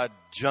of God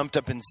jumped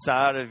up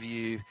inside of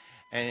you,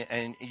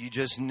 and you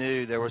just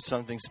knew there was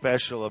something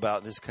special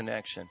about this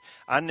connection.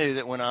 I knew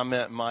that when I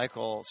met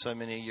Michael so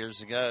many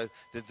years ago,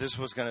 that this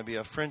was going to be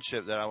a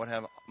friendship that I would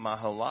have my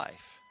whole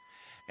life.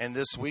 And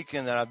this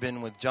weekend that I've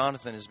been with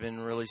Jonathan has been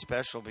really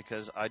special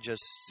because I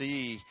just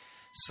see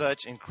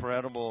such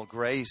incredible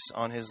grace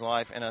on his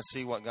life, and I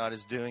see what God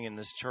is doing in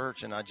this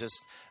church, and I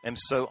just am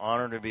so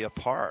honored to be a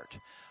part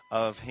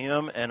of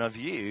him and of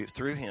you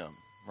through him,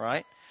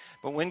 right?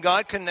 But when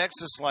God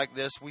connects us like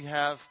this, we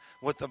have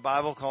what the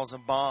Bible calls a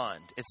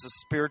bond. It's a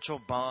spiritual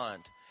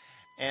bond.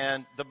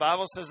 And the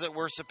Bible says that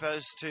we're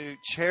supposed to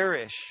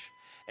cherish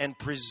and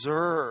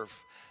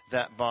preserve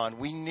that bond.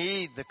 We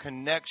need the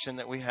connection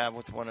that we have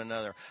with one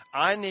another.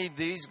 I need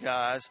these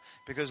guys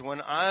because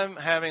when I'm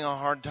having a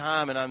hard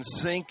time and I'm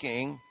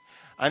sinking,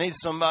 I need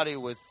somebody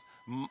with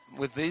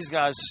these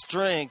guys'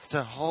 strength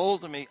to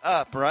hold me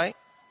up, right?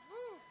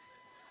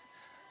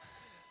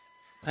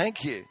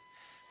 Thank you.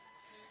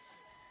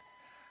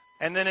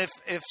 And then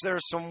if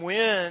there's some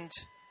wind,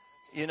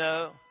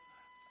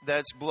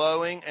 that's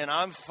blowing and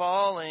I'm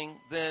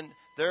falling, then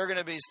there are going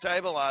to be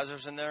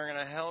stabilizers and they're going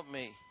to help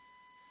me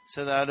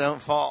so that I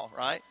don't fall,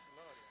 right?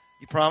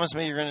 You promise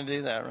me you're going to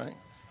do that, right?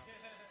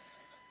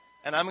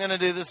 And I'm going to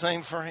do the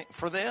same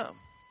for them,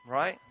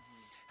 right?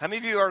 How many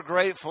of you are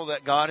grateful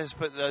that God has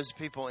put those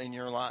people in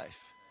your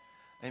life?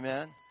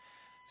 Amen?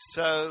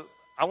 So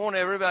I want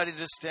everybody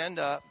to stand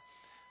up.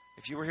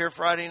 If you were here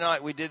Friday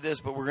night, we did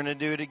this, but we're going to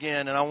do it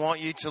again. And I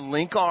want you to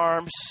link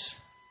arms,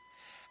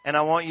 and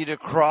I want you to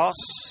cross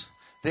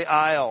the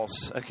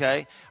aisles,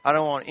 okay? I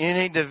don't want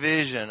any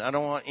division. I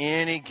don't want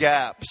any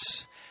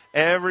gaps.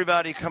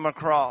 Everybody come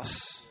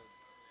across.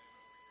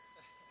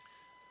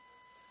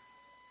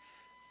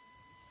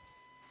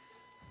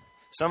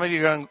 Some of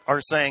you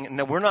are saying,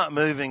 no, we're not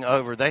moving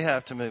over. They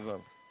have to move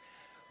over.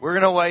 We're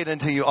going to wait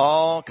until you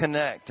all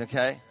connect,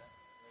 okay?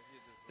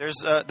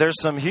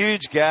 There's some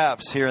huge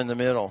gaps here in the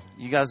middle.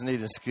 You guys need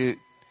to scoot.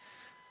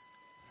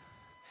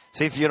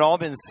 See, if you'd all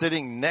been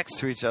sitting next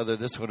to each other,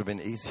 this would have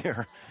been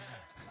easier.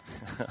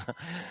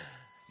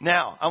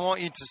 Now, I want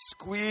you to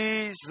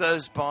squeeze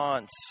those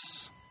bonds.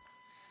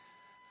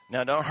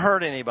 Now, don't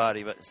hurt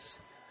anybody, but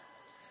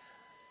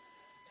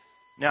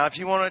now, if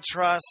you want to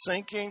try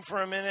sinking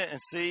for a minute and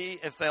see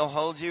if they'll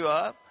hold you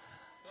up.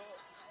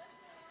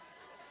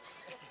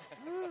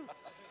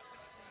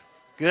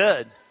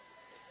 Good.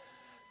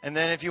 And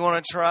then if you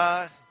want to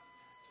try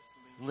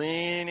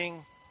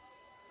leaning.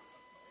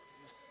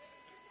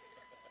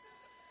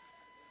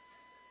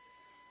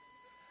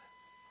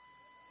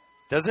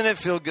 Doesn't it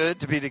feel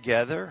good to be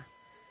together?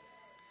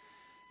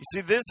 You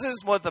see, this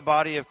is what the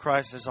body of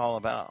Christ is all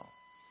about.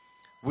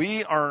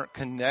 We are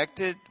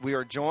connected. We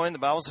are joined. The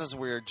Bible says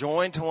we are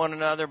joined to one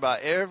another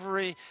by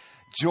every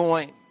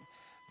joint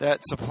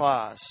that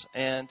supplies.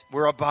 And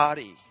we're a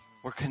body.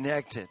 We're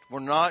connected. We're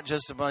not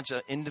just a bunch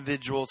of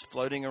individuals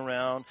floating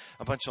around,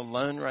 a bunch of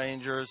Lone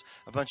Rangers,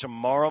 a bunch of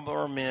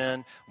Marlboro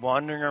men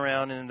wandering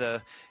around in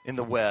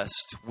the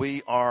West.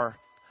 We are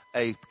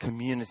a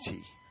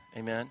community.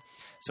 Amen.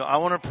 So I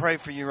want to pray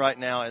for you right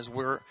now as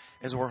we're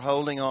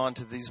holding on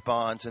to these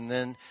bonds, and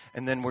then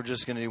we're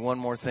just going to do one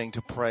more thing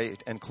to pray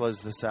and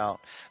close this out.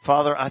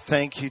 Father, I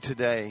thank you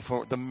today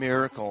for the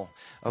miracle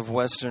of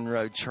Western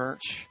Road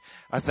Church.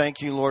 I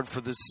thank you, Lord, for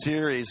the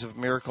series of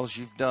miracles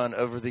you've done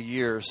over the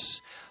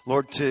years.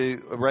 Lord,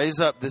 to raise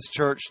up this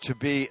church to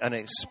be an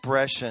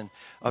expression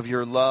of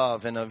your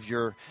love and of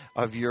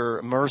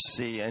your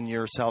mercy and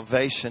your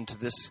salvation to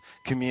this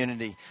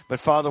community. But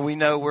Father, we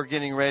know we're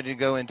getting ready to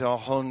go into a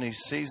whole new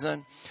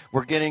season.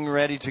 We're getting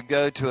ready to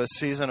go to a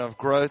season of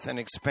growth and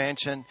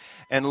expansion.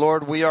 And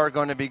Lord, we are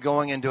going to be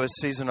going into a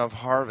season of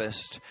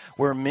harvest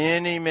where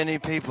many, many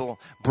people,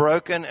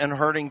 broken and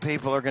hurting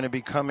people, are going to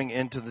be coming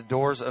into the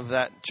doors of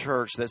that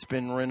church that's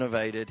been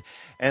renovated.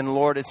 And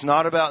Lord, it's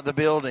not about the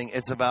building,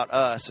 it's about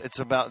us. It's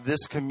about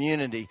this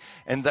community.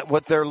 And that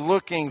what they're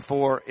looking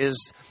for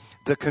is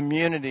the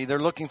community. They're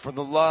looking for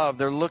the love.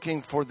 They're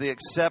looking for the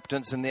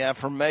acceptance and the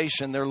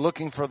affirmation. They're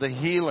looking for the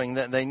healing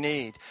that they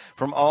need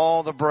from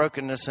all the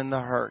brokenness and the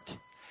hurt.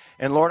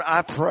 And Lord,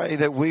 I pray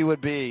that we would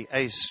be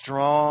a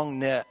strong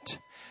net,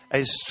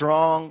 a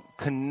strong,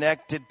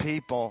 connected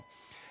people.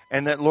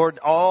 And that, Lord,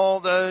 all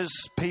those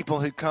people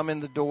who come in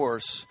the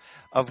doors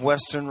of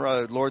Weston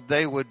Road, Lord,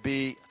 they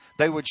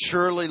would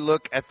surely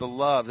look at the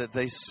love that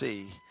they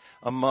see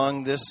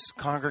among this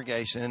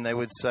congregation, and they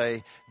would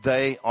say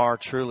they are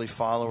truly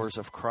followers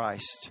of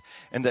Christ,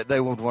 and that they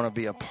would want to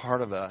be a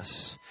part of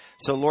us.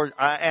 So, Lord,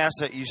 I ask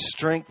that you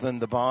strengthen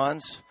the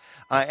bonds.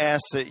 I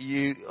ask that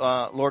you,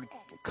 Lord,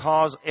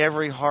 cause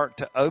every heart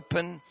to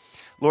open.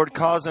 Lord,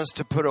 cause us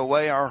to put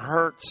away our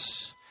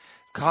hurts.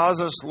 Cause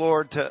us,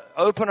 Lord, to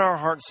open our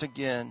hearts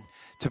again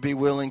to be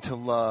willing to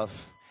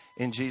love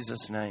in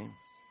Jesus' name.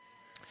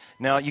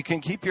 Now, you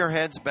can keep your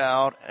heads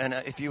bowed, and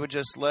if you would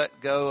just let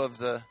go of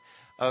the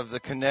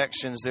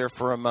connections there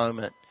for a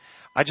moment.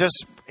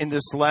 In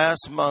this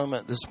last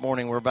moment this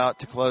morning, we're about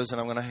to close, and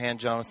I'm going to hand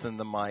Jonathan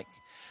the mic.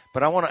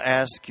 But I want to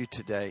ask you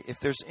today, if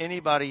there's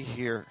anybody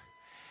here,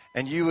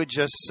 and you would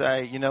just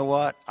say, you know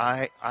what,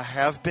 I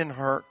have been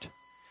hurt.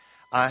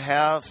 I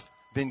have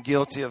been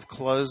guilty of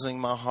closing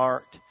my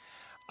heart.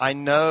 I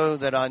know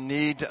that I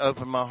need to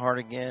open my heart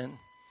again.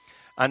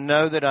 I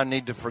know that I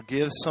need to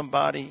forgive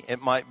somebody.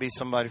 It might be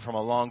somebody from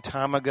a long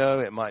time ago.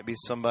 It might be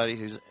somebody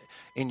who's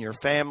in your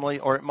family,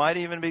 or it might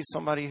even be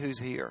somebody who's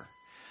here.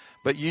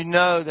 But you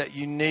know that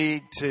you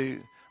need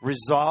to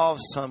resolve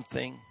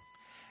something,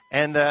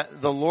 and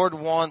that the Lord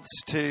wants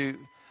to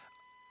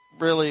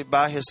really,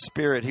 by His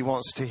Spirit, He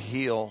wants to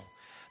heal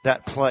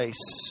that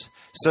place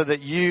so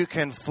that you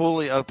can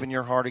fully open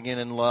your heart again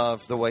and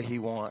love the way He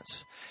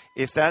wants.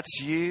 If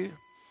that's you,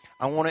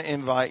 I want to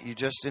invite you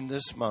just in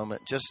this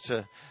moment just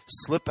to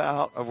slip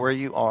out of where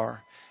you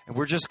are, and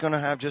we're just going to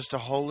have just a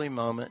holy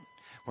moment.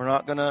 We're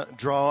not going to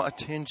draw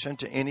attention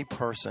to any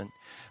person,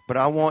 but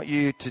I want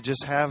you to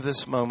just have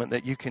this moment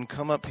that you can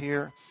come up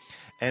here,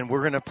 and we're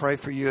going to pray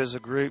for you as a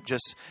group.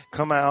 Just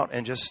come out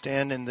and just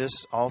stand in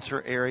this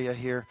altar area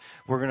here.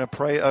 We're going to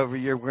pray over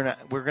you.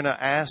 We're going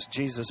to ask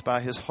Jesus by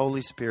His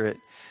Holy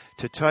Spirit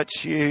to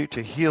touch you,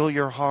 to heal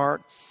your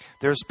heart.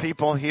 There's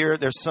people here.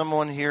 There's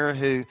someone here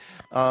who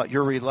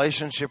your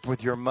relationship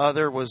with your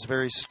mother was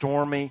very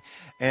stormy,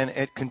 and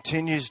it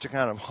continues to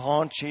kind of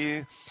haunt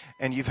you.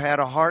 And you've had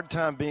a hard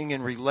time being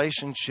in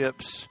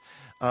relationships,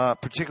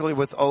 particularly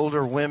with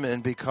older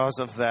women, because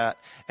of that.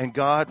 And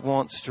God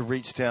wants to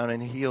reach down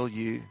and heal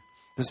you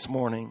this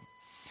morning.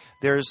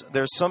 There's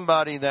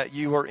somebody that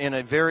you were in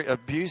a very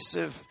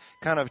abusive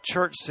kind of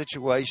church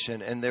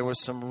situation, and there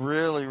was some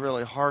really,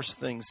 really harsh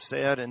things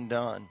said and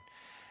done.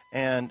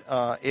 And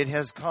it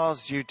has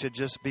caused you to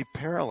just be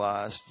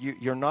paralyzed.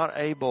 You're not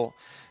able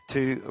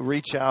to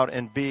reach out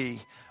and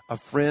be a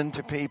friend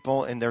to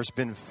people, and there's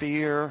been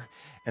fear,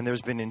 and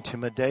there's been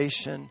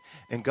intimidation,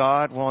 and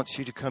God wants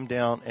you to come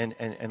down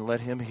and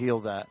let Him heal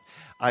that.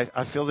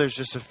 I feel there's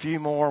just a few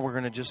more. We're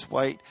going to just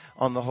wait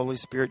on the Holy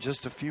Spirit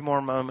just a few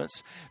more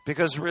moments,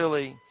 because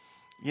really,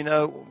 you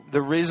know,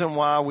 the reason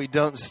why we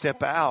don't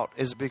step out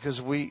is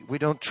because we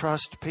don't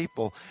trust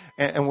people.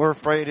 And we're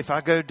afraid if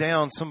I go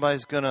down,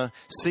 somebody's going to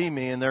see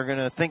me and they're going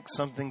to think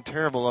something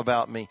terrible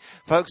about me.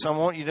 Folks, I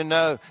want you to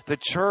know the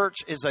church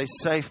is a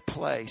safe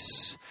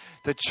place.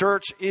 The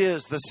church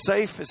is the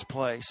safest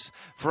place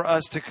for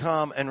us to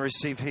come and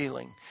receive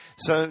healing.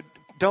 So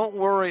don't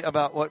worry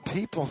about what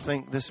people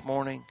think this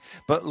morning,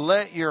 but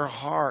let your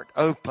heart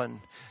open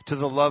to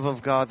the love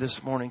of God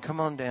this morning. Come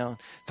on down.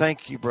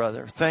 Thank you,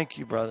 brother. Thank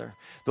you, brother.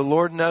 The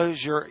Lord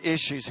knows your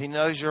issues. He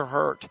knows your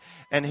hurt.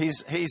 And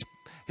He's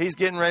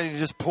getting ready to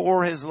just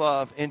pour His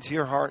love into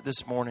your heart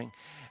this morning.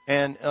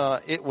 And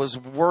it was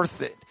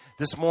worth it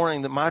this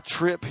morning. That my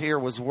trip here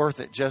was worth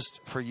it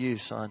just for you,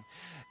 son.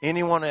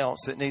 Anyone else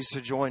that needs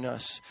to join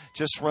us,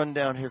 just run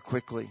down here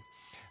quickly.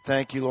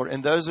 Thank you, Lord.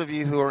 And those of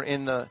you who are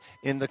in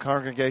the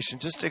congregation,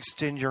 just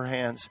extend your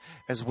hands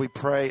as we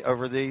pray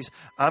over these.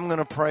 I'm going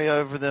to pray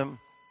over them,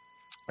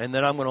 and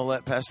then I'm going to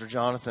let Pastor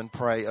Jonathan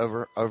pray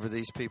over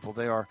these people.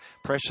 They are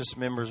precious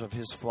members of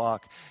his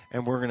flock,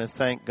 and we're going to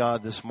thank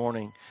God this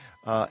morning.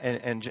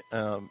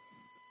 Michael,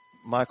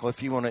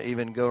 if you want to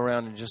even go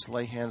around and just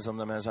lay hands on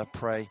them as I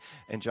pray,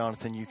 and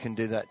Jonathan, you can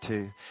do that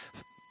too.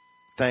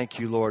 Thank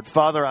you, Lord.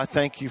 Father, I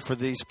thank you for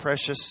these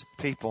precious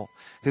people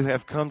who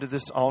have come to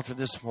this altar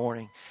this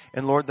morning.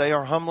 And Lord, they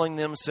are humbling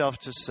themselves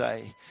to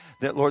say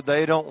that, Lord,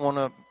 they don't want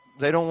to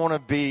They don't want to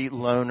be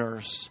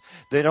loners.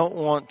 They don't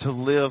want to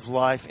live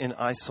life in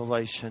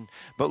isolation.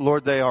 But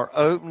Lord, they are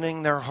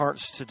opening their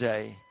hearts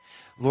today,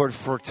 Lord,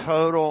 for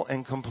total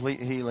and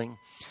complete healing.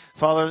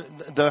 Father,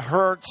 the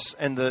hurts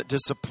and the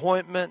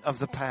disappointment of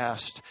the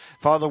past,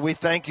 Father, we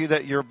thank you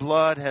that your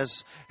blood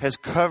has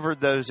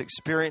covered those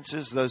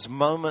experiences, those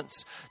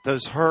moments,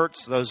 those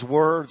hurts, those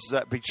words,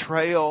 that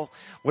betrayal,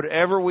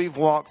 whatever we've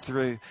walked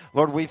through.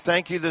 Lord, we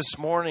thank you this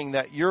morning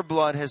that your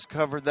blood has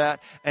covered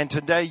that. And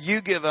today you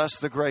give us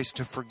the grace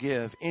to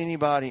forgive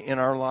anybody in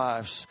our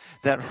lives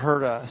that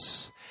hurt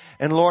us.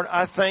 And Lord,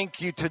 I thank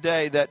you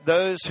today that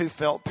those who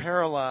felt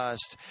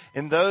paralyzed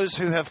and those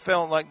who have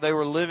felt like they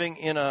were living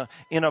in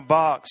a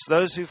box,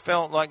 those who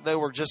felt like they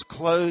were just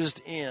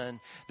closed in,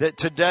 that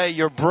today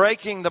you're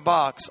breaking the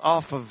box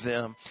off of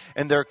them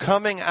and they're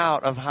coming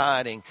out of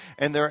hiding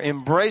and they're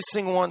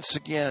embracing once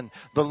again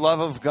the love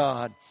of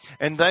God.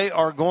 And they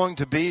are going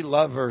to be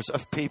lovers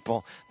of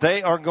people.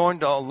 They are going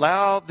to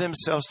allow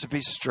themselves to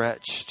be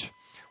stretched.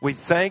 We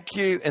thank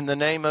you in the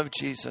name of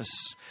Jesus.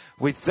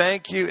 We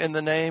thank you in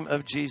the name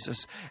of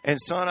Jesus. And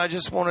son, I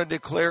just want to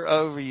declare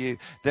over you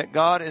that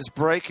God is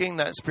breaking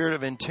that spirit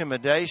of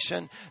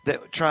intimidation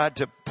that tried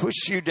to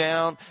push you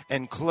down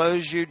and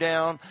close you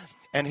down.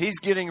 And he's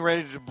getting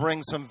ready to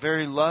bring some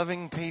very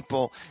loving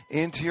people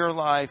into your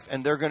life.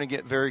 And they're going to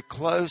get very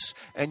close.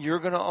 And you're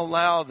going to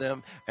allow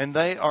them. And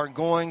they are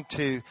going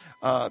to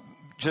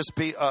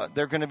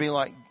they're going to be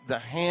like the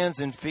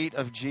hands and feet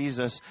of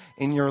Jesus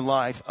in your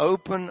life.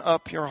 Open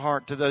up your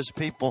heart to those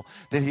people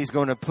that he's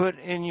going to put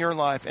in your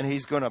life, and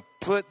he's going to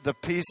put the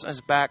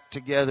pieces back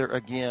together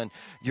again.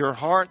 Your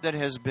heart that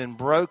has been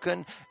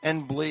broken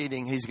and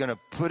bleeding, he's going to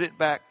put it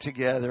back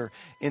together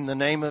in the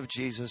name of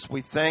Jesus.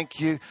 We thank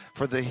you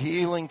for the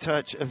healing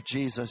touch of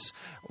Jesus,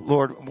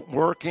 Lord,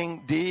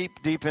 working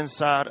deep, deep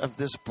inside of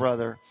this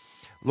brother.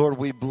 Lord,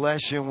 we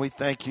bless you and we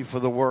thank you for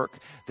the work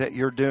that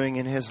you're doing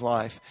in his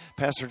life.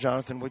 Pastor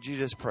Jonathan, would you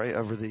just pray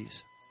over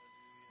these?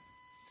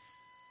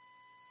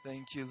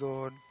 Thank you,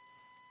 Lord.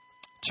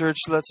 Church,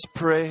 let's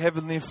pray.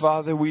 Heavenly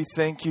Father, we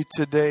thank you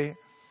today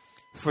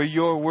for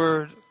your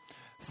word.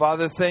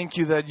 Father, thank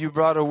you that you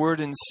brought a word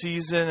in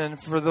season,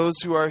 and for those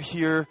who are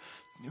here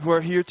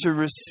to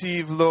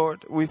receive,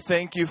 Lord, we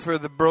thank you for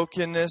the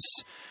brokenness.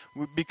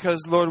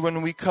 Because, Lord,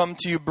 when we come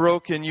to you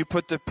broken, you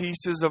put the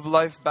pieces of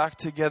life back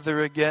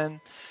together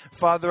again.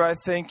 Father, I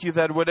thank you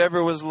that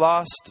whatever was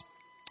lost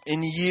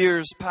in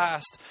years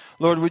past,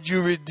 Lord, would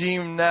you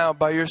redeem now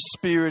by your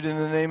Spirit in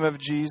the name of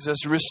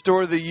Jesus.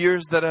 Restore the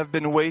years that have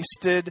been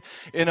wasted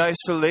in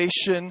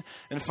isolation.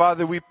 And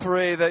Father, we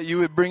pray that you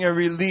would bring a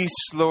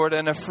release, Lord,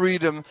 and a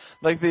freedom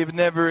like they've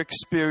never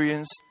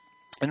experienced.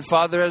 And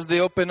Father, as they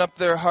open up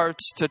their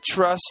hearts to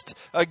trust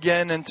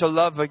again and to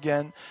love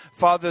again,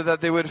 Father, that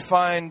they would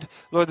find,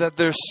 Lord, that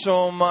there's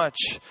so much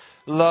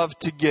love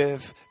to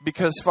give.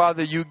 Because,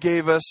 Father, you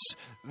gave us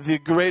the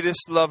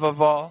greatest love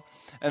of all.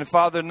 And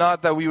Father,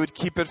 not that we would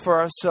keep it for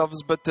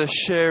ourselves, but to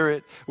share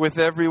it with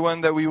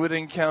everyone that we would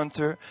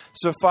encounter.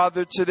 So,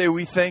 Father, today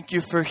we thank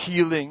you for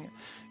healing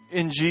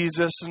in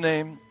Jesus'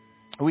 name.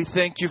 We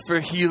thank you for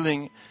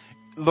healing,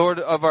 Lord,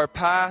 of our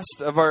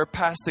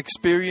past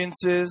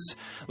experiences.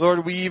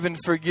 Lord, we even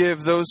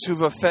forgive those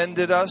who've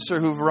offended us or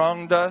who've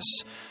wronged us.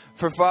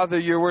 For Father,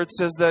 your word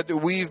says that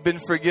we've been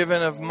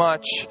forgiven of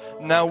much.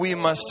 Now we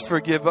must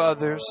forgive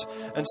others.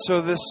 And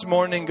so this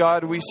morning,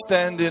 God, we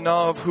stand in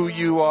awe of who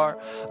you are.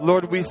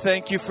 Lord, we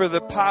thank you for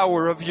the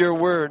power of your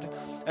word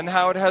and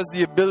how it has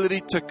the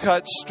ability to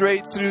cut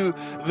straight through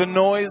the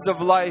noise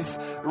of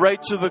life,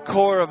 right to the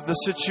core of the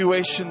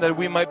situation that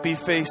we might be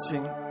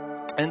facing.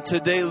 And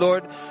today,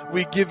 Lord,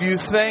 we give you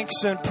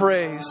thanks and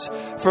praise,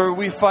 for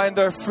we find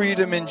our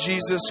freedom in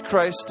Jesus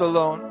Christ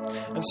alone.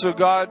 And so,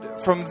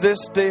 God, from this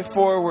day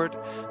forward,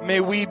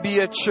 may we be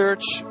a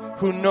church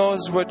who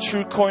knows what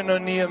true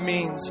koinonia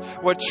means,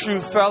 what true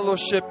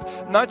fellowship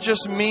not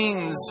just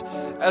means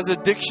as a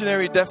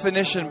dictionary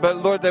definition, but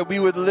Lord, that we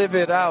would live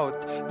it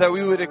out, that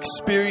we would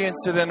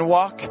experience it and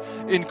walk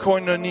in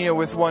koinonia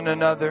with one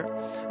another.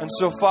 And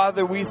so,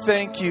 Father, we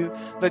thank you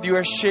that you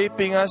are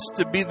shaping us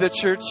to be the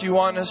church you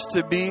want us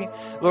to be.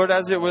 Lord,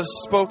 as it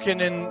was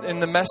spoken in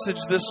the message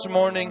this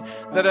morning,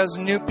 that as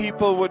new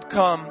people would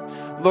come,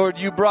 Lord,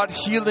 you brought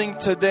healing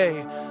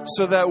today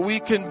so that we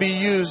can be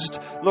used,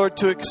 Lord,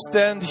 to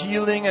extend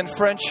healing and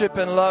friendship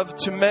and love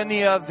to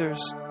many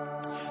others.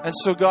 And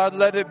so, God,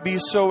 let it be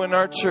so in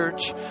our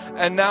church.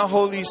 And now,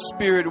 Holy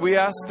Spirit, we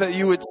ask that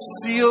you would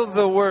seal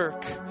the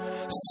work.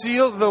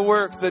 Seal the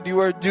work that you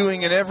are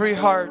doing in every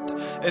heart,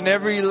 in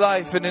every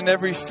life, and in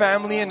every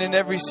family, and in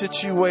every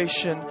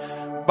situation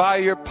by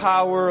your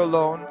power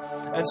alone.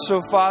 And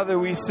so, Father,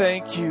 we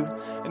thank you.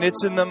 And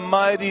it's in the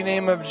mighty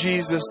name of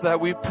Jesus that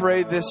we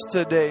pray this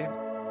today.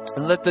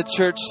 And let the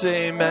church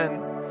say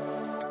amen.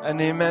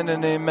 And amen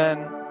and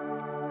amen.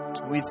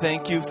 We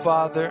thank you,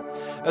 Father.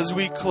 As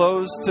we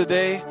close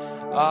today,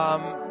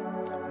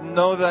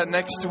 know that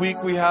next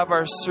week we have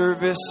our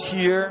service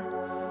here.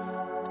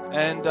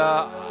 And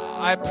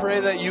I pray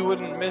that you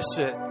wouldn't miss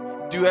it.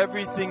 Do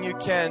everything you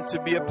can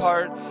to be a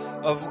part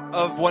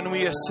of when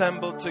we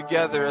assemble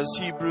together, as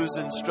Hebrews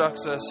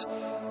instructs us.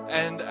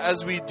 And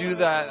as we do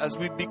that, as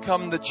we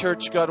become the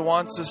church God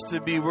wants us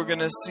to be, we're going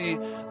to see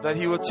that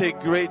He will take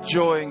great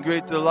joy and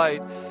great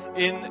delight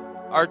in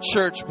our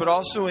church, but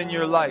also in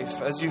your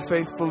life as you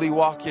faithfully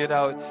walk it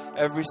out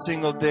every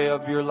single day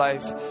of your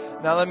life.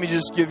 Now let me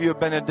just give you a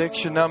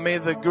benediction. Now may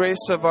the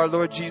grace of our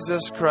Lord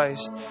Jesus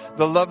Christ,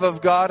 the love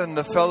of God, and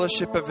the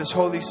fellowship of His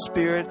Holy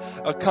Spirit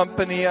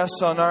accompany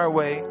us on our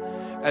way.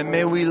 And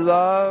may we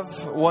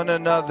love one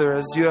another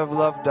as you have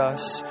loved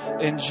us.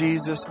 In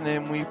Jesus'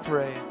 name we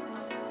pray.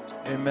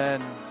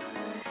 Amen.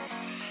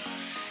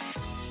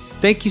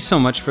 Thank you so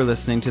much for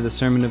listening to the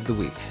Sermon of the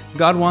Week.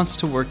 God wants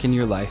to work in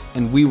your life,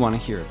 and we want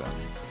to hear about it.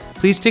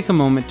 Please take a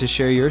moment to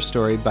share your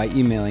story by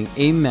emailing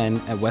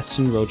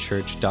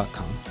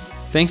amen@westonroadchurch.com.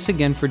 Thanks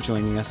again for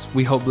joining us.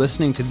 We hope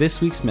listening to this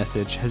week's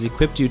message has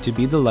equipped you to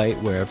be the light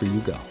wherever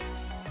you go.